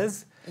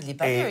 2016. Il n'est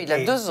pas vieux, il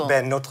a 2 ans.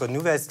 Notre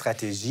nouvelle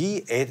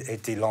stratégie a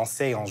été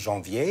lancée en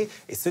janvier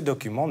et ce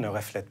document ne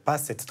reflète pas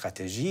cette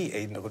stratégie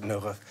et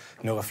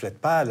ne reflète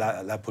pas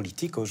la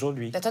politique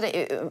aujourd'hui.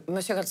 Attendez,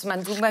 Monsieur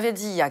Goldsman, vous m'avez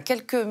dit il y a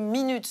quelques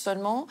minutes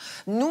seulement,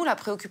 nous, la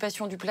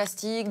préoccupation du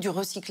plastique, du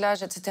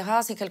recyclage, etc.,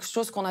 c'est quelque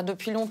chose qu'on a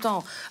depuis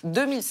longtemps.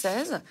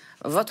 2016,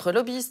 votre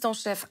lobbyiste en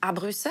chef à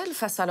Bruxelles,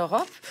 face à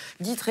l'Europe,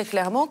 dit très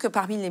clairement que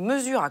parmi les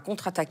mesures à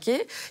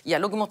contre-attaquer, il y a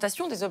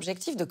l'augmentation des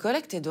objectifs de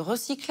collecte et de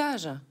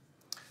recyclage.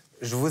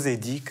 Je vous ai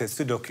dit que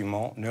ce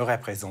document ne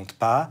représente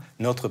pas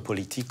notre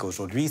politique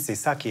aujourd'hui. C'est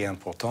ça qui est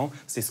important.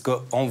 C'est ce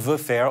qu'on veut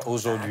faire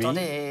aujourd'hui.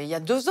 Attendez, il y a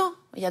 2 ans.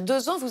 Il y a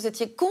 2 ans, vous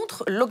étiez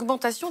contre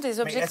l'augmentation des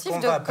objectifs de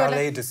collecte. Est-ce qu'on va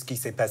parler de ce qui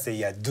s'est passé il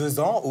y a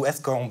 2 ans ou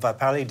est-ce qu'on va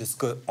parler de ce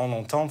qu'on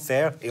entend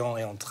faire et on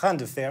est en train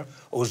de faire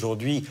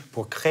aujourd'hui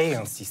pour créer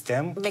un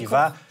système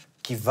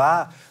qui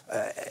va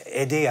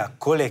aider à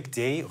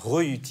collecter,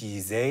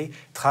 réutiliser,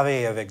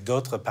 travailler avec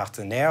d'autres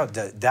partenaires,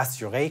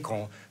 d'assurer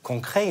qu'on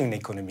crée une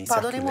économie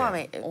circulaire. Pardonnez-moi,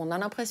 mais on a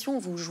l'impression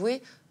que vous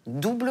jouez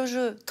double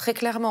jeu, très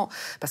clairement.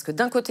 Parce que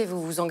d'un côté,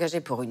 vous vous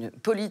engagez pour une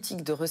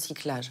politique de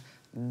recyclage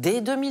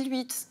dès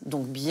 2008,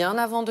 donc bien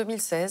avant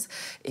 2016,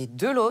 et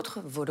de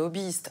l'autre, vos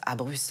lobbyistes à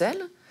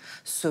Bruxelles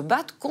se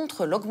battent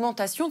contre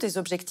l'augmentation des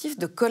objectifs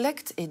de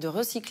collecte et de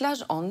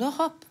recyclage en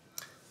Europe.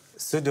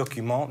 Ce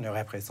document ne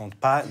représente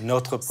pas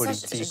notre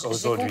politique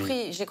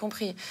aujourd'hui. J'ai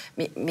compris.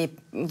 Mais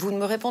vous ne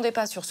me répondez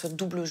pas sur ce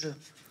double jeu.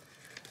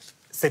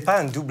 C'est pas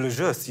un double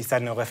jeu si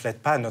ça ne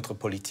reflète pas notre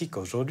politique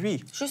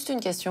aujourd'hui. Juste une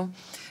question.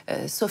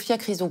 Sofia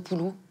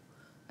Chrysopoulou,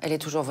 elle est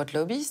toujours votre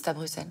lobbyiste à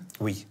Bruxelles?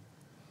 Oui.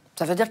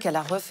 Ça veut dire qu'elle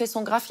a refait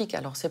son graphique,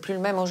 alors c'est plus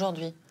le même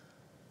aujourd'hui?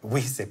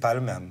 Oui, c'est pas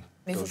le même.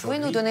 Mais vous pouvez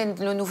nous donner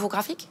le nouveau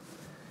graphique?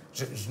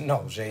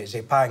 Non,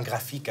 j'ai pas un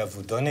graphique à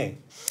vous donner.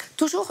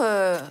 Toujours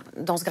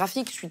dans ce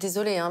graphique, je suis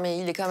désolée, hein, mais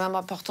il est quand même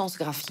important ce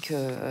graphique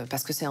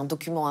parce que c'est un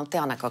document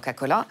interne à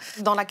Coca-Cola.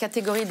 Dans la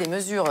catégorie des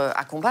mesures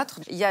à combattre,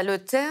 il y a le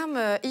terme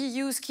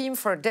EU Scheme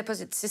for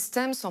Deposit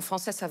Systems. En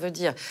français, ça veut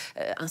dire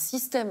un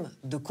système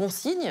de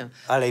consigne.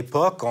 À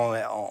l'époque,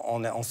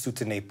 on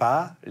soutenait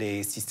pas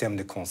les systèmes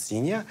de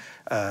consigne,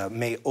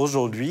 mais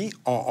aujourd'hui,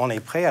 on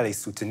est prêt à les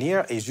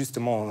soutenir et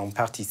justement, on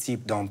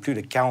participe dans plus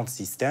de 40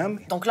 systèmes.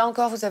 Donc là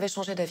encore, vous avez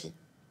changé d'avis?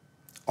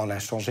 On a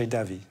changé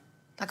d'avis.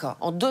 D'accord.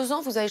 En 2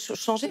 ans, vous avez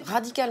changé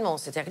radicalement.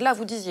 C'est-à-dire que là,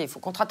 vous disiez, il faut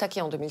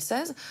contre-attaquer en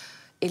 2016.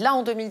 Et là,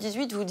 en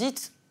 2018, vous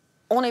dites,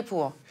 on est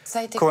pour. Ça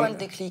a été quoi le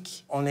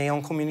déclic? On est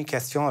en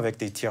communication avec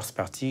des tierces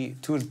parties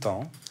tout le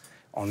temps.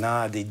 On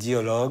a des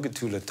dialogues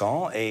tout le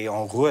temps et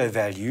on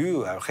réévalue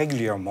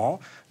régulièrement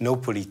nos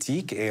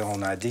politiques. Et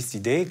on a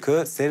décidé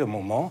que c'est le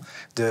moment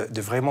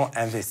de vraiment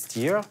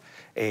investir.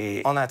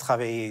 Et on a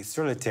travaillé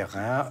sur le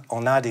terrain,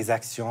 on a des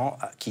actions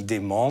qui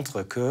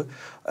démontrent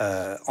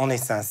qu'on est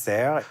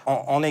sincère,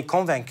 on est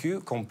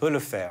convaincu qu'on peut le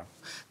faire.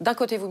 D'un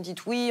côté, vous me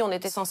dites oui, on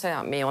était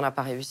sincère, mais on n'a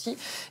pas réussi.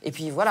 Et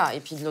puis voilà, et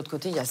puis de l'autre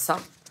côté, il y a ça.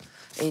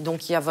 Et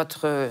donc, il y a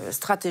votre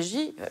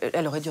stratégie,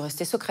 elle aurait dû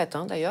rester secrète,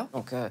 hein, d'ailleurs.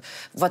 Donc,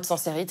 votre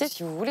sincérité,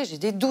 si vous voulez, j'ai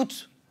des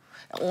doutes.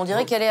 On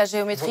dirait qu'elle est à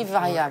géométrie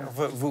variable.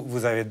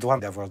 Vous avez le droit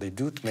d'avoir des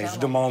doutes, mais je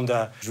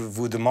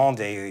vous demande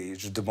et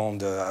je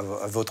demande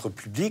à votre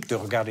public de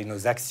regarder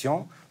nos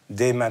actions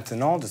dès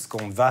maintenant, de ce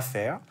qu'on va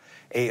faire,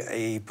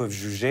 et ils peuvent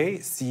juger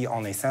si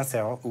on est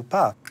sincère ou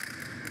pas.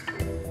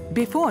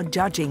 Before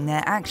judging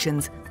their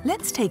actions,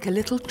 let's take a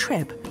little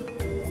trip.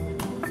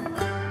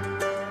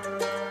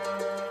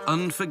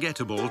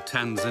 Unforgettable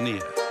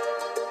Tanzania.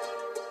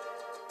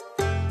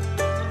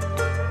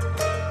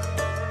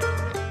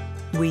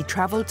 We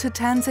travelled to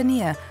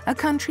Tanzania, a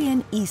country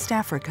in East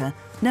Africa,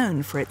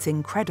 known for its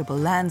incredible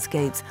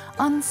landscapes,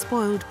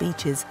 unspoiled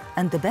beaches,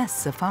 and the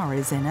best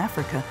safaris in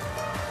Africa.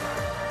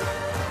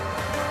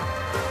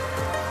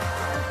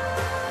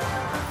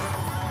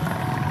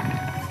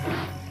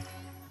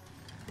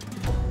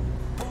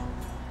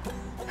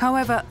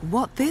 However,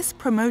 what this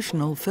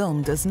promotional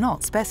film does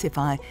not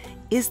specify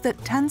is that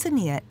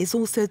Tanzania is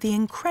also the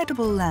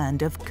incredible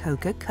land of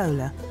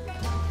Coca-Cola.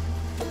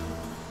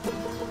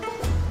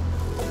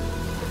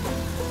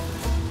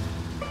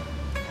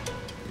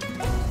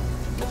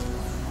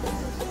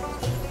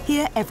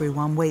 Here,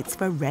 everyone waits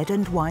for red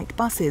and white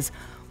buses,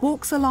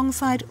 walks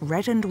alongside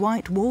red and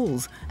white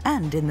walls,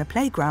 and in the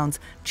playgrounds,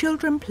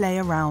 children play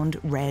around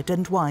red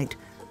and white.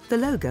 The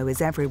logo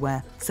is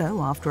everywhere,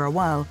 so after a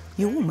while,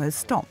 you almost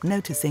stop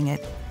noticing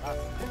it.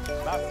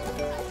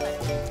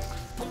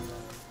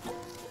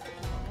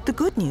 The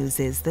good news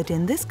is that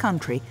in this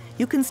country,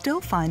 you can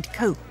still find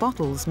Coke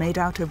bottles made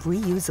out of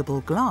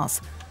reusable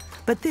glass,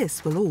 but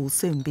this will all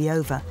soon be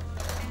over.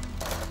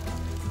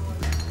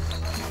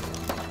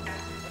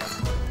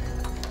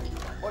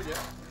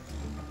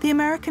 The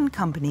American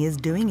company is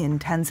doing in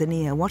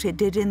Tanzania what it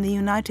did in the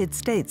United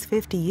States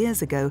 50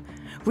 years ago,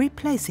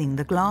 replacing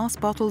the glass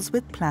bottles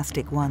with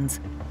plastic ones.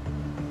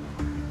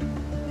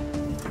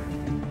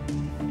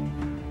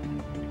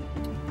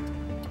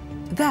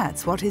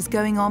 That's what is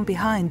going on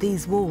behind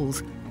these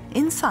walls,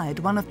 inside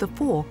one of the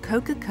 4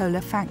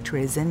 Coca-Cola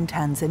factories in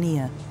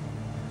Tanzania.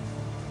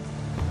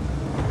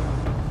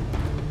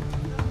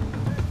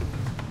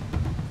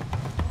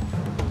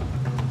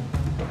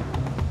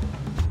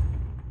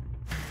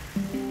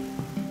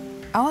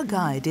 Our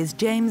guide is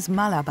James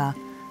Malaba,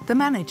 the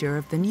manager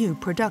of the new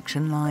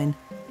production line,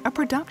 a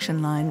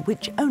production line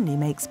which only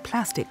makes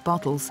plastic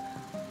bottles.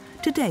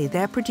 Today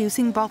they're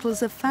producing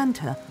bottles of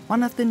Fanta,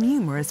 one of the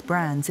numerous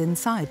brands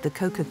inside the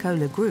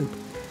Coca-Cola group.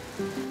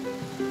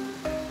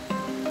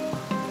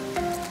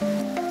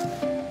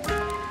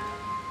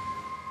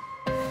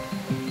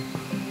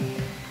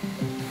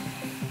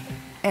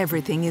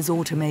 Everything is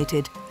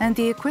automated and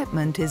the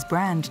equipment is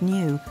brand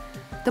new.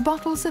 The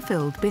bottles are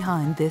filled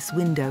behind this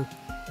window.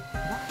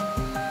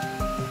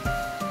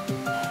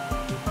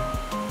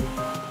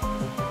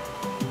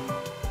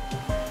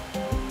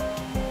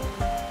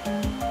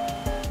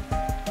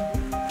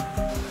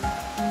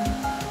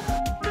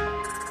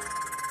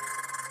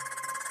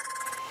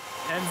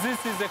 And this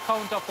is the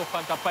counter for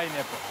Fanta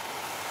Pineapple.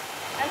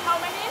 And how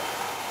many?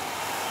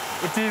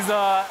 It is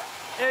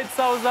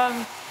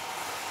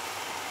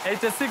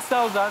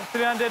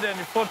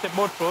 86,340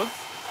 bottles,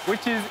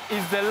 which is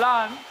the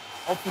run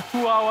of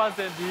 2 hours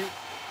and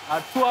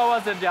 2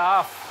 hours and a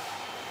half.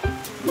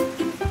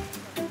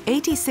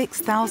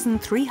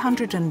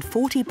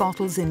 86,340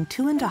 bottles in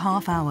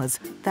 2.5 hours.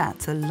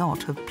 That's a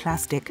lot of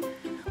plastic.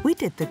 We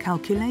did the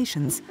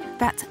calculations.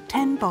 That's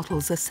 10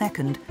 bottles a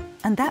second.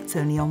 And that's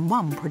only on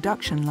one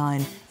production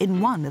line in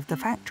one of the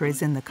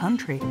factories in the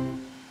country.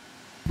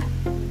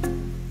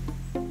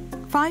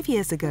 5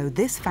 years ago,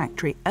 this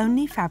factory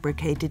only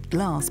fabricated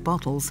glass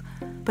bottles.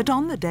 But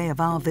on the day of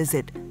our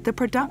visit, the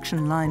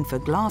production line for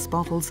glass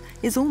bottles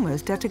is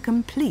almost at a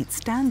complete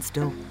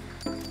standstill.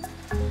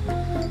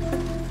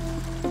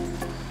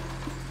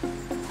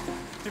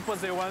 People,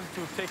 they want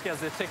to take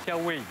as a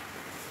takeaway.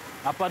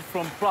 Apart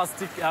from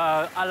plastic,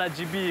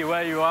 RGB,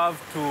 where you have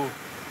to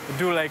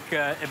do like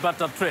a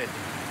butter trade.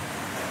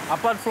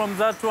 Apart from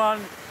that one,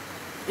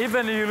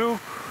 even you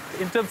look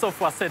in terms of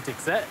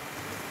aesthetics,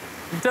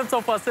 in terms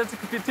of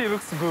aesthetics, it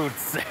looks good.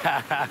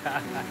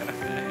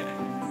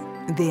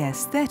 The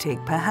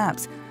aesthetic,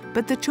 perhaps,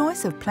 but the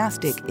choice of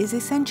plastic is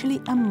essentially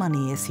a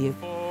money issue.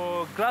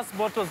 For glass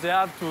bottles, they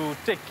have to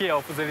take care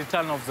of the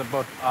return of the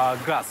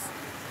glass.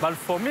 But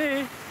for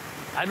me,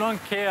 I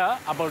don't care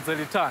about the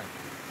return.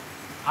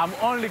 I'm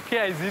only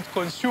care is it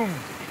consumed.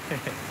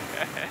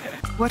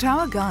 What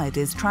our guide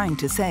is trying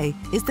to say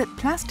is that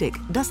plastic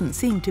doesn't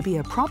seem to be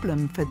a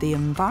problem for the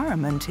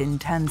environment in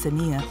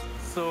Tanzania.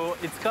 So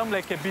it's come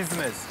like a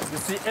business. You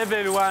see,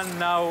 everyone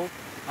now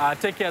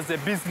take it as a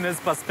business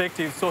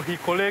perspective, so he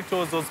collects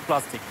all those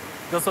plastic.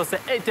 That's why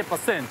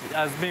 80%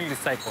 has been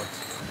recycled.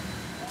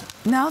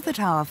 Now that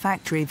our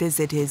factory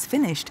visit is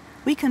finished,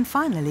 we can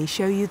finally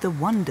show you the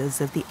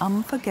wonders of the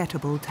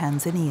unforgettable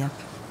Tanzania.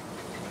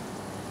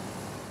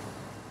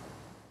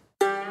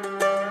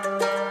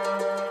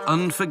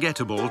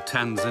 Unforgettable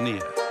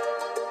Tanzania.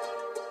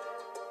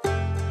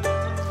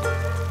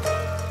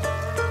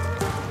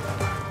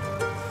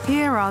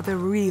 Here are the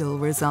real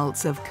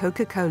results of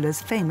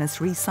Coca-Cola's famous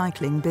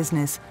recycling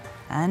business.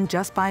 And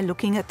just by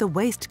looking at the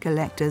waste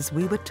collectors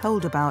we were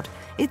told about,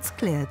 it's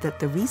clear that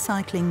the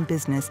recycling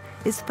business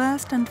is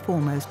first and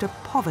foremost a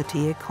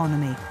poverty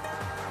economy.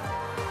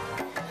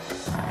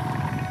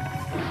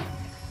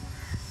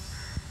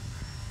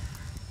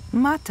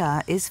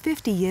 Mata is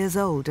 50 years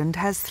old and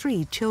has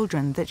 3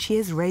 children that she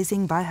is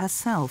raising by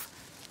herself.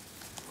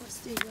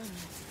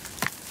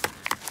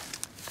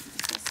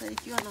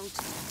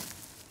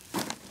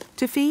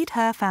 To feed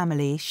her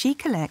family, she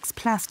collects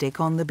plastic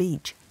on the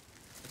beach.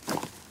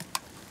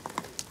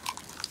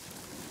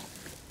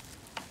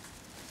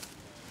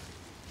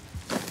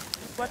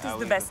 What is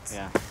the best?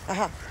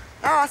 Aha.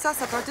 Hawa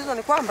sasa tatizo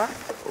ni kwamba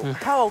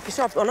hawa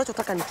ukisha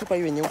wanachotaka ni chupa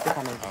iwe nyeupe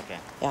kama hivi. Okay.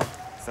 Yeah.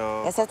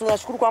 So sasa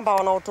tunashukuru kwamba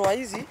wanaotoa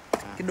hizi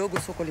kidogo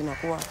soko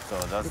linakuwa.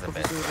 So that's the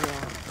best.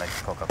 Like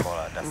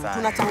Coca-Cola, Dasani.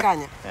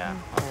 Tunachanganya. Yeah.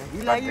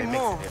 Ila hii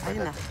mo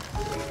haina.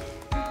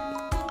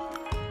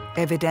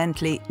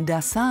 Evidently,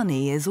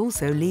 Dasani is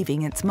also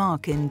leaving its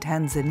mark in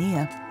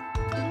Tanzania.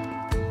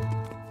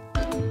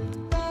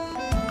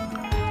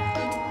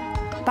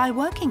 By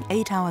working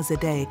 8 hours a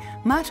day,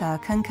 Mata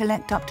can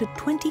collect up to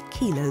 20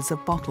 kilos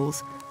of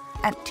bottles.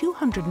 At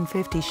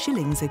 250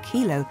 shillings a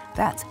kilo,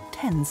 that's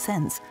 10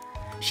 cents.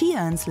 She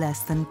earns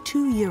less than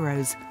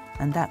 €2,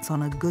 and that's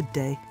on a good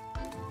day.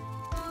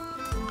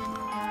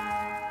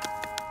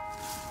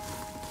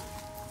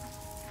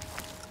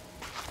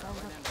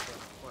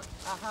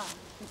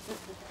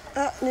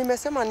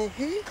 Nimesema ni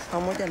hii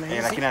pamoja na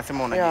hizi. Lakini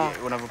nasema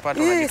unavyopata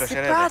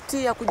unajitosheleza.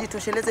 Sipati ya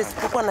kujitosheleza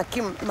isipokuwa na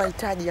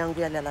mahitaji yangu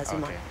yale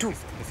lazima tu.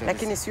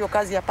 Lakini sio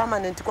kazi ya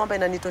permanent kwamba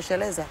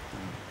inanitosheleza.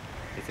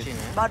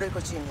 Bado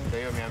iko chini. Ndio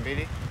hiyo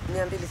 200?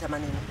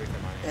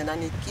 280. Na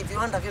ni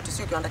viwanda vyote,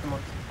 sio kiwanda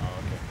kimoja.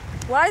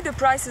 Why the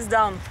price is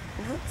down?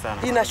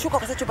 Inashuka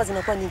kwa sababu chupa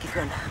zinakuwa nyingi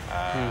kiwanda.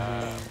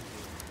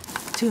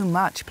 Too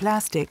much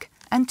plastic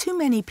and too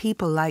many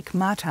people like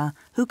Mata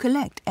who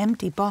collect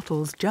empty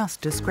bottles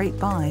just to scrape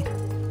by.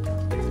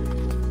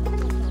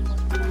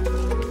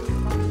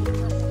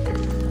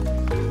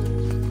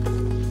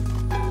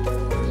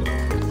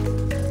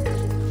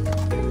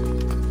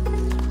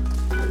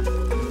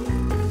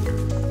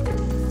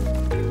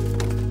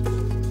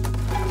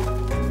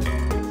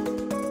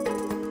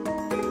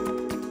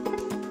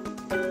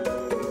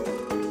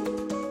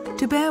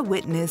 To bear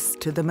witness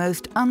to the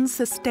most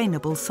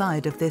unsustainable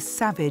side of this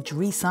savage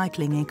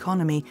recycling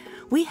economy,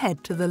 we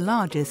head to the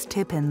largest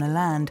tip in the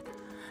land,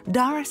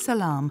 Dar es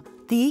Salaam,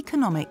 the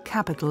economic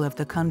capital of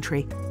the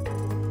country.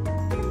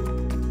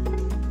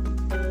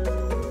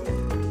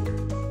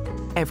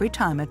 Every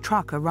time a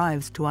truck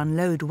arrives to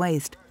unload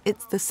waste,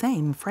 it's the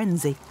same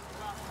frenzy.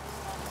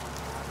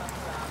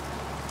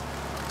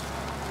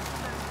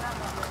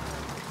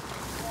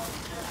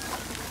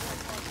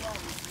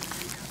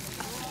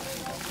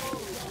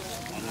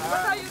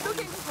 What are you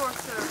looking for,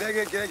 sir?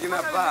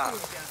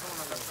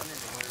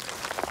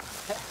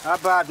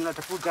 Hapa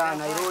tunatafuta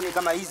nailoni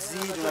kama hizi,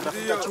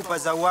 tunatafuta chupa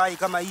za wai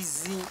kama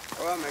hizi.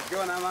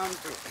 Umekiona mama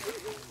mtu?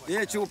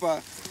 Hii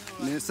chupa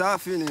ni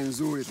safi, ni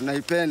nzuri,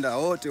 tunaipenda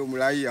wote,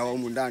 umraia wa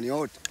ndani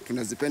wote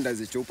tunazipenda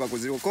hizi chupa,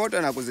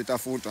 kuziokota na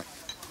kuzitafuta.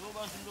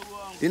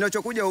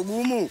 Inachokuja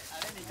ugumu,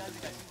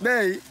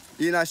 bei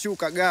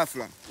inashuka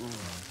ghafla.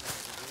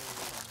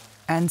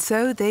 And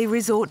so they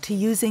resort to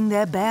using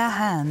their bare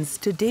hands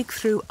to dig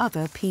through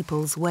other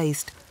people's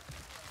waste.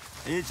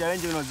 Hii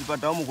challenge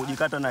unazipata humu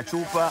kujikata na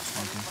chupa,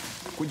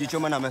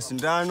 kujichoma na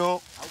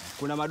masindano.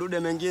 Kuna madude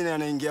mengine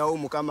yanaingia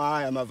humu kama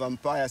haya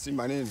mavampaya si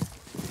manini.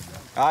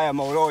 Haya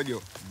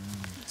maurojo.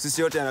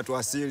 Sisi yote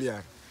yanatuasili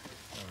haya.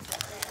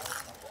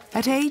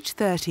 At age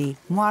 30,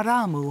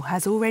 Mwaramu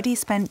has already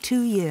spent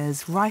 2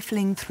 years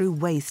rifling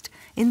through waste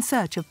in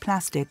search of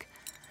plastic.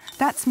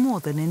 That's more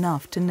than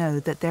enough to know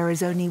that there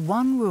is only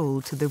one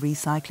rule to the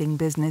recycling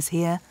business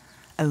here: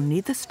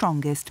 only the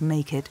strongest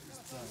make it.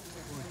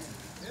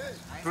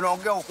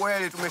 Tunaongea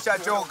ukweli,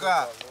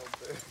 tumeshachoka.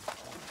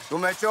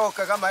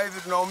 Tumechoka kama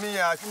hivi,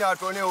 tunaumia, lakini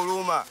hatuonee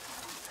huruma.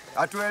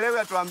 Hatuelewi,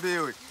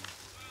 hatuambiwi.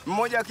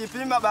 Mmoja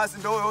akipima basi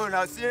ndio huyo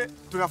na sie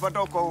tunafuata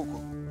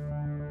huko.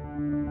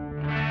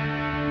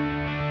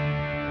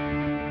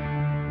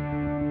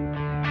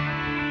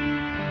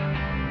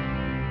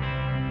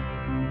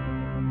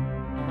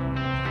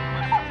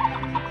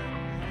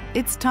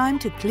 It's time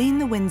to clean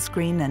the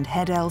windscreen and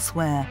head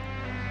elsewhere.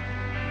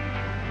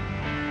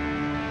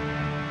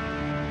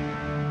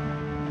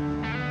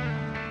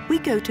 We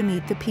go to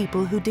meet the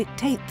people who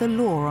dictate the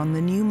law on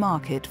the new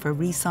market for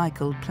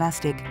recycled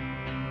plastic.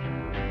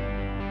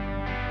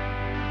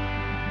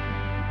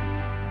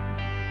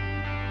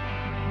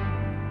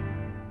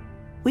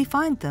 We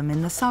find them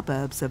in the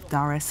suburbs of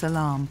Dar es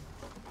Salaam.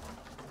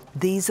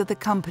 These are the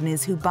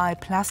companies who buy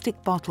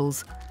plastic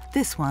bottles.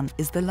 This one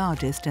is the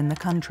largest in the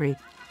country.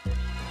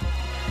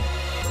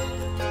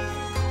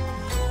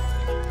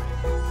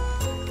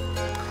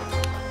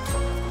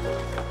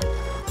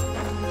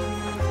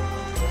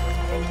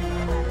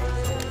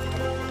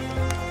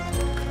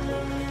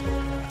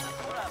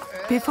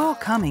 Before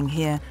coming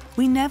here,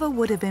 we never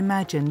would have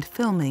imagined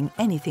filming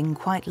anything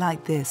quite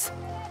like this.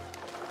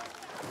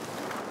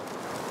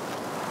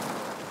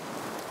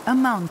 A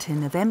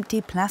mountain of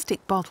empty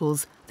plastic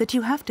bottles that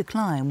you have to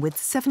climb with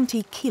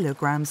 70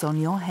 kilograms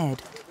on your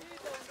head.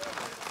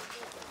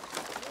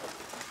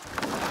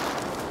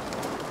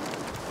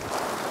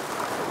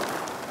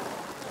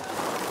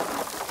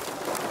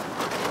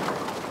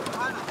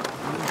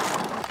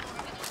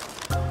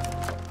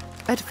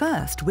 At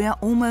first, we are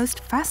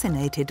almost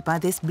fascinated by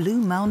this blue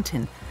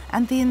mountain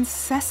and the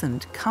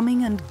incessant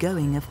coming and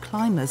going of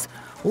climbers,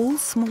 all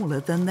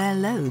smaller than their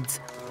loads.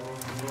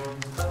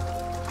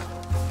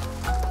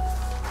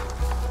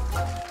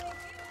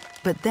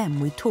 But then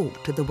we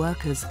talk to the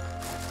workers.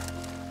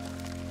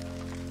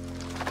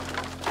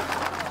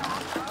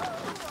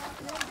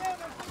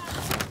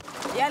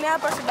 Yani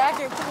hapa shida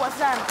yake kubwa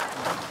sana.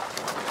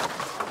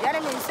 Yani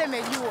mimi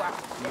niseme jua.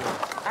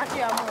 Haki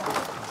ya Mungu.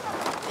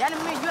 Yani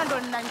mimi jua ndo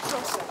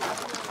linanichosha.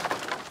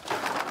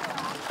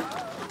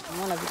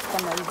 Unaona vitu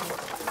kama hivi.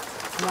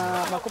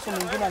 Na makopo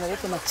mengine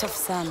yanaleta machafu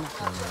sana.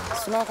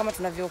 Tunaona kama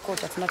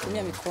tunaviokota,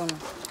 tunatumia mikono.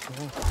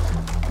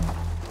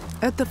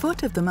 At the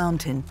foot of the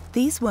mountain,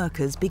 these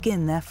workers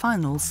begin their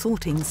final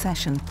sorting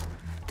session.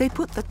 They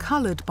put the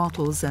coloured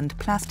bottles and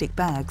plastic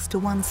bags to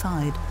one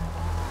side.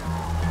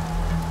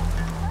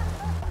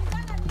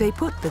 They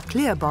put the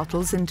clear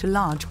bottles into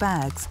large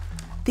bags.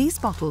 These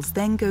bottles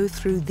then go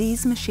through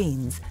these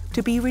machines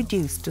to be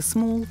reduced to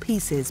small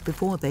pieces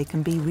before they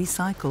can be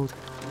recycled.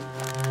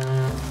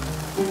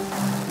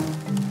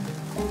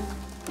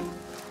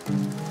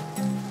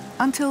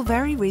 Until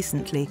very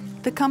recently,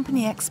 the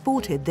company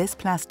exported this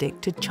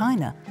plastic to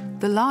China,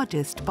 the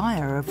largest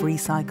buyer of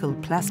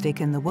recycled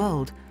plastic in the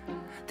world.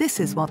 This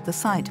is what the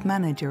site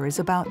manager is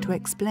about to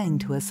explain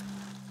to us.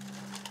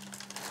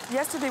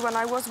 Yesterday when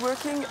I was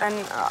working and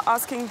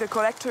asking the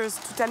collectors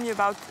to tell me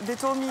about, they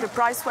told me the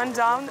price went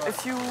down a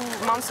few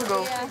months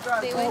ago.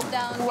 Yeah, they went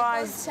down.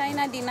 Why? Because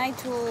China denied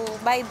to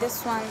buy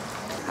this one.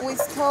 We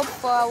stopped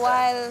for a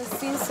while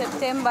since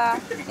September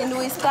and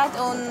we start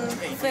on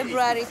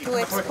February to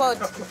export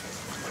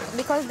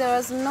because there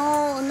was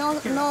no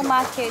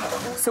market.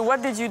 So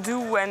what did you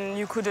do when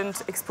you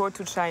couldn't export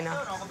to China?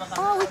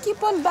 Oh, we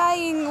keep on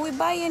buying. We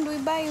buy and we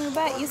buy and we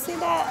buy. You see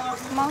that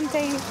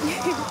mountain?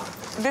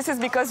 This is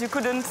because you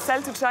couldn't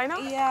sell to China?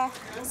 Yeah.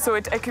 So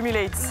it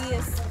accumulates?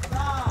 Yes.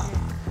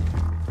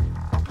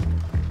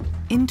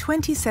 In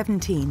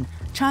 2017,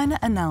 China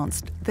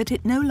announced that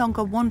it no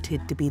longer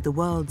wanted to be the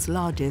world's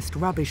largest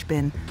rubbish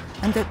bin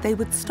and that they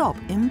would stop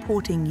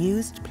importing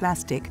used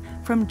plastic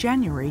from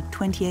January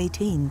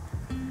 2018.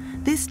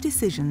 This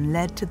decision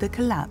led to the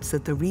collapse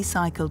of the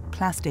recycled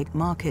plastic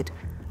market,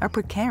 a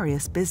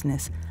precarious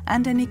business,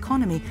 and an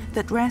economy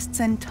that rests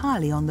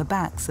entirely on the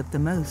backs of the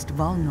most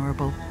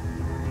vulnerable.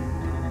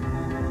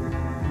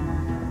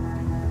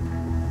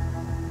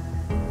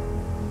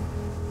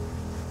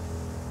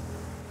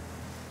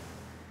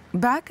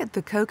 Back at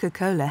the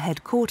Coca-Cola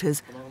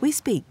headquarters, we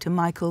speak to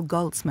Michael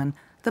Goltzman,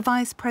 the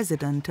vice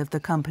president of the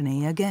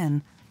company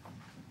again.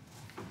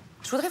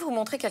 Je voudrais vous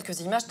montrer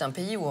quelques images d'un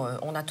pays où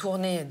on a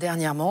tourné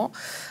dernièrement.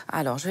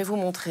 Alors, je vais vous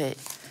montrer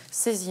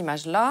ces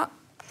images-là.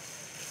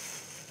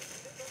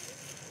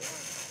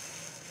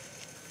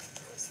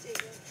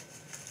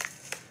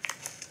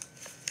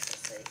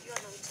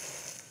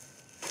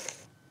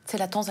 C'est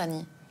la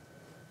Tanzanie.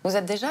 Vous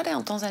êtes déjà allé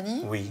en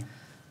Tanzanie? Oui.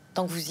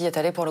 Donc vous y êtes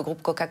allé pour le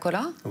groupe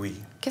Coca-Cola?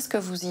 Oui. Qu'est-ce que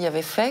vous y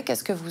avez fait?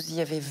 Qu'est-ce que vous y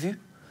avez vu?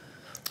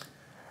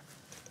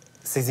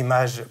 Ces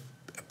images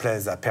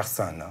plaisent à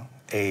personne. Hein,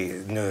 et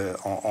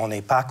on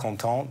n'est pas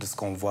content de ce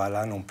qu'on voit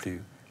là non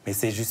plus. Mais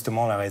c'est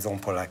justement la raison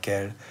pour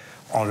laquelle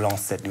on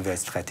lance cette nouvelle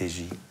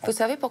stratégie. Vous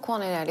savez pourquoi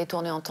on est allé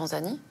tourner en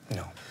Tanzanie?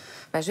 Non.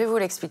 Ben, je vais vous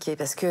l'expliquer.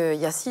 Parce qu'il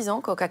y a 6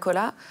 ans,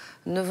 Coca-Cola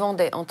ne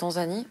vendait en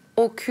Tanzanie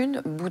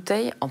aucune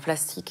bouteille en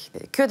plastique.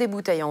 Que des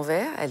bouteilles en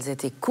verre. Elles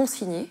étaient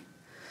consignées.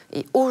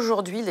 Et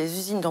aujourd'hui, les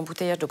usines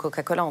d'embouteillage de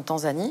Coca-Cola en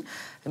Tanzanie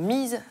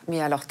misent,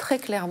 mais alors très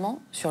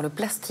clairement, sur le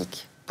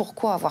plastique.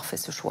 Pourquoi avoir fait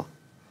ce choix?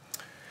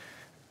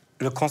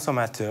 Le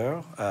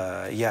consommateur,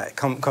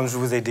 comme je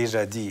vous ai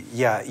déjà dit, il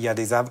y a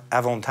des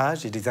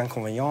avantages et des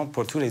inconvénients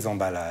pour tous les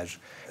emballages.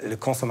 Le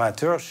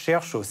consommateur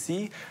cherche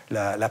aussi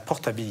la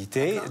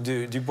portabilité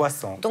du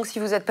boisson. Donc si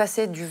vous êtes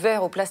passé du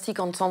verre au plastique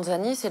en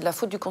Tanzanie, c'est de la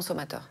faute du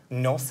consommateur?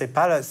 Non,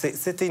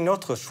 c'était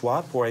notre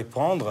choix pour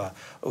répondre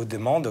aux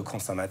demandes des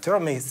consommateurs,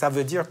 mais ça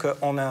veut dire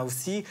qu'on a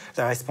aussi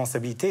la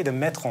responsabilité de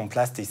mettre en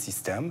place des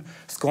systèmes,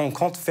 ce qu'on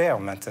compte faire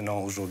maintenant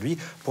aujourd'hui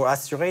pour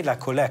assurer la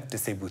collecte de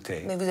ces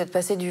bouteilles. Mais vous êtes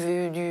passé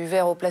du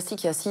verre au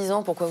plastique il y a 6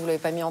 ans, pourquoi vous ne l'avez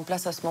pas mis en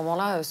place à ce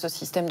moment-là, ce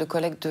système de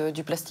collecte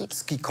du plastique?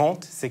 Ce qui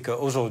compte, c'est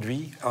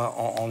qu'aujourd'hui,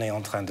 on est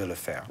en train de le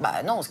faire.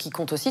 Bah non, ce qui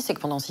compte aussi, c'est que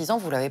pendant 6 ans,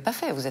 vous ne l'avez pas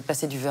fait. Vous êtes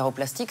passé du verre au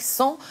plastique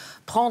sans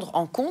prendre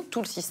en compte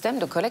tout le système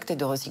de collecte et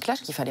de recyclage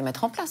qu'il fallait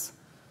mettre en place.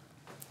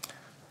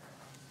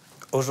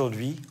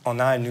 Aujourd'hui, on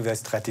a une nouvelle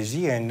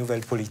stratégie et une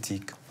nouvelle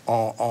politique.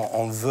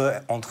 On veut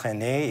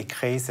entraîner et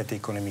créer cette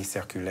économie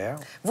circulaire.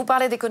 Vous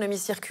parlez d'économie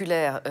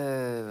circulaire.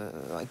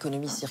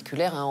 Économie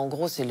circulaire, hein, en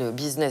gros, c'est le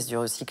business du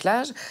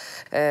recyclage.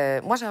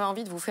 Moi, j'avais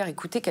envie de vous faire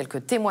écouter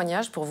quelques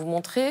témoignages pour vous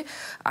montrer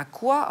à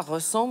quoi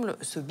ressemble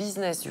ce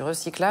business du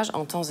recyclage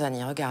en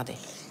Tanzanie. Regardez.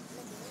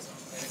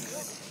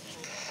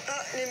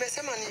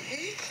 Nimesema ni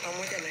hii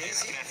pamoja na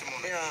hizi.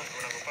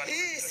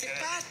 Hii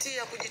sipati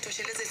ya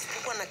kujitosheleza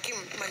isipokuwa na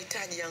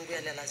mahitaji yangu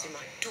yale lazima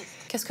tu.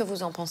 Qu'est-ce que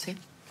vous en pensez?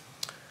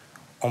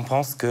 On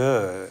pense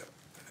que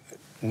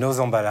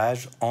nos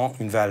emballages ont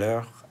une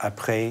valeur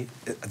après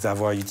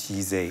avoir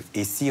utilisé.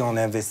 Et si on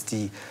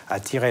investit à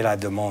tirer la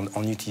demande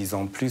en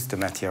utilisant plus de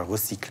matières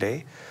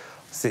recyclées,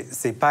 ce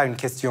n'est pas une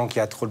question qu'il y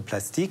a trop de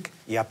plastique,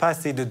 il n'y a pas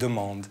assez de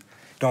demande.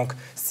 Donc,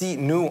 si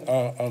nous,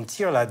 on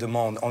tire la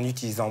demande en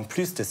utilisant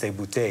plus de ces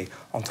bouteilles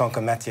en tant que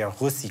matière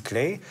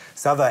recyclée,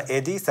 ça va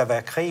aider, ça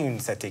va créer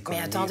cette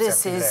économie circulaire. Mais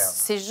attendez,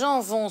 ces gens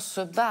vont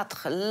se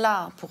battre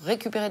là pour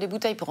récupérer des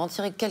bouteilles, pour en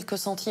tirer quelques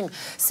centimes.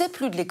 C'est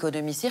plus de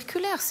l'économie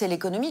circulaire, c'est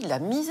l'économie de la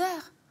misère.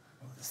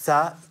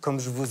 Ça,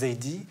 comme je vous ai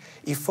dit,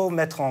 il faut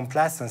mettre en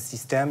place un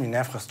système, une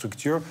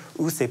infrastructure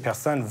où ces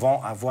personnes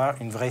vont avoir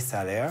un vrai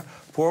salaire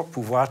pour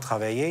pouvoir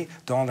travailler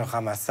dans le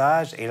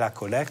ramassage et la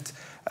collecte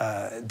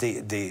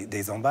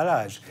des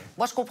emballages.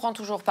 Moi, je ne comprends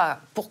toujours pas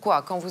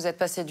pourquoi, quand vous êtes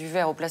passé du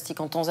verre au plastique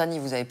en Tanzanie,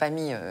 vous n'avez pas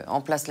mis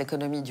en place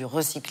l'économie du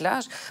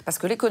recyclage, parce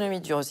que l'économie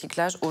du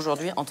recyclage,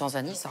 aujourd'hui, en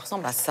Tanzanie, ça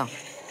ressemble à ça.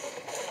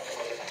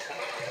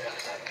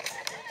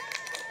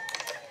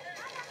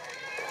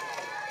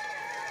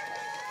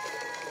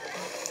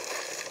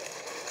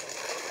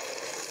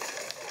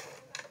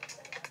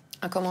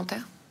 Un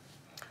commentaire?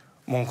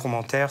 Mon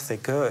commentaire, c'est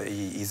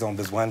qu'ils ont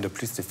besoin de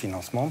plus de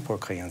financement pour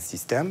créer un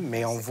système,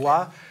 mais on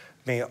voit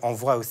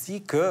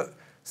aussi que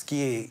ce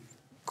qui est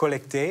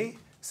collecté,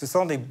 ce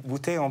sont des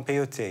bouteilles en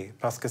PET,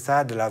 parce que ça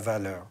a de la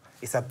valeur.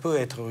 et ça peut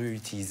être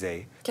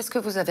réutilisé. Qu'est-ce que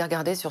vous avez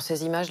regardé sur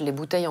ces images, les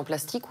bouteilles en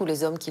plastique ou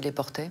les hommes qui les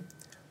portaient?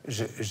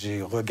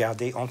 J'ai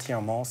regardé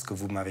entièrement ce que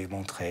vous m'avez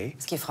montré.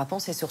 Ce qui est frappant,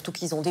 c'est surtout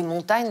qu'ils ont des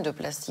montagnes de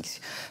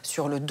plastique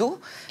sur le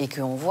dos et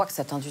qu'on voit que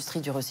cette industrie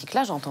du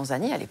recyclage en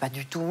Tanzanie, elle n'est pas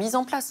du tout mise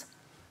en place.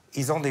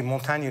 Ils ont des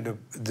montagnes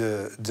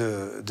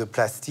de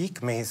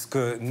plastique, mais ce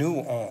que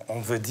nous, on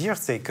veut dire,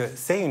 c'est que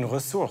c'est une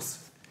ressource.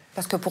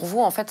 Parce que pour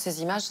vous, en fait,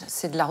 ces images,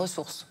 c'est de la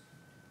ressource.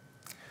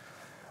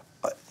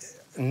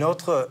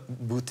 Notre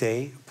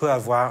bouteille peut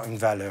avoir une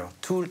valeur.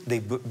 Toutes les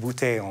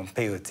bouteilles en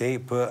PET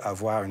peuvent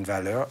avoir une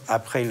valeur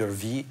après leur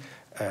vie,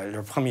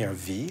 leur première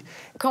vie.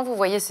 Quand vous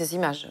voyez ces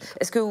images,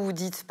 est-ce que vous vous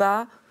dites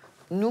pas,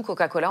 nous,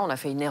 Coca-Cola, on a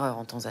fait une erreur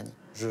en Tanzanie?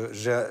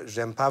 Je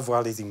n'aime pas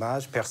voir les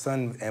images,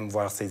 personne n'aime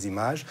voir ces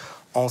images.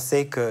 On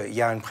sait qu'il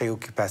y a une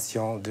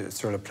préoccupation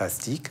sur le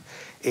plastique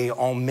et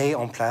on met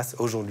en place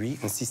aujourd'hui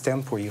un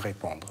système pour y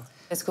répondre.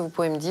 Est-ce que vous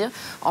pouvez me dire,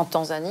 en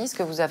Tanzanie, ce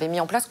que vous avez mis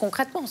en place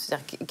concrètement?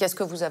 C'est-à-dire, qu'est-ce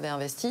que vous avez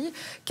investi?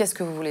 Qu'est-ce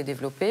que vous voulez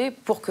développer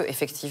pour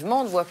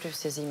qu'effectivement, on ne voit plus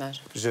ces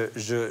images?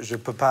 Je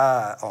peux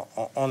pas...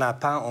 On n'a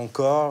pas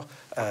encore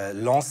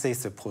lancé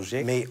ce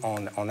projet, mais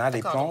on a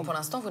des plans... Donc pour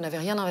l'instant, vous n'avez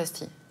rien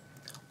investi?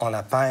 On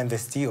n'a pas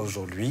investi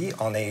aujourd'hui.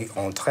 On est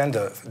en train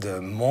de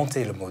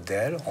monter le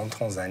modèle en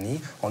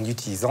Tanzanie en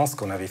utilisant ce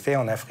qu'on avait fait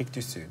en Afrique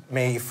du Sud.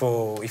 Mais il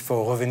faut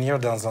revenir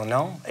dans un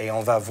an et on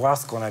va voir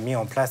ce qu'on a mis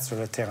en place sur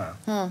le terrain.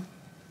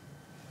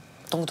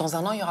 Donc dans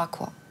un an, il y aura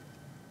quoi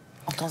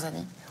en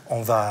Tanzanie?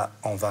 On va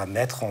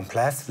mettre en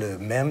place le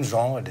même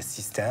genre de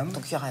système.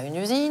 Donc il y aura une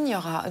usine, il y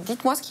aura...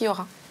 Dites-moi ce qu'il y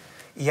aura.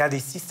 Il y a des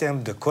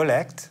systèmes de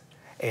collecte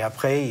et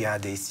après il y a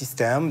des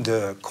systèmes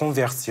de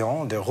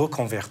conversion, de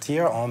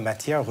reconvertir en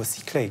matière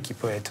recyclée qui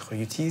peut être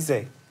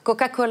réutilisée.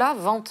 Coca-Cola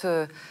vante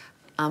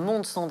un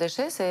monde sans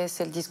déchets,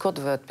 c'est le discours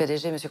de votre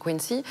PDG, M.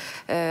 Quincy.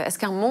 Est-ce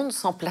qu'un monde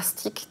sans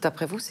plastique,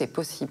 d'après vous, c'est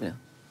possible?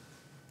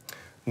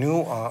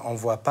 Nous, on ne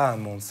voit pas un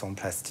monde sans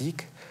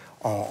plastique.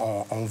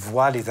 On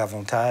voit les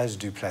avantages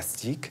du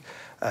plastique,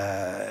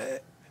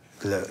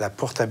 la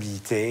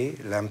portabilité,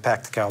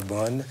 l'impact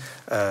carbone,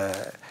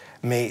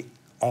 mais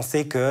on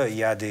sait qu'il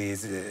y a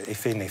des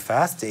effets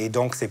néfastes et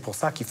donc c'est pour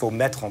ça qu'il faut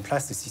mettre en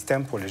place le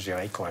système pour le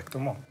gérer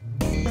correctement.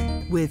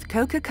 With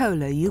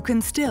Coca-Cola, you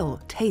can still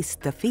taste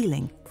the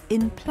feeling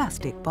in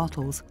plastic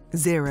bottles.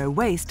 Zero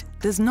waste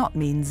does not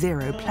mean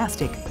zero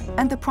plastic,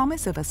 and the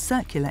promise of a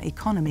circular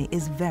economy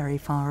is very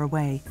far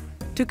away.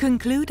 To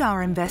conclude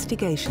our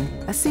investigation,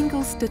 a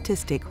single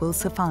statistic will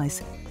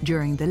suffice.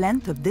 During the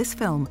length of this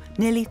film,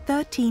 nearly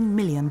 13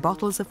 million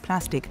bottles of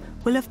plastic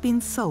will have been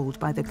sold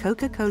by the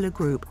Coca-Cola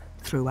Group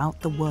throughout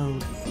the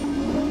world.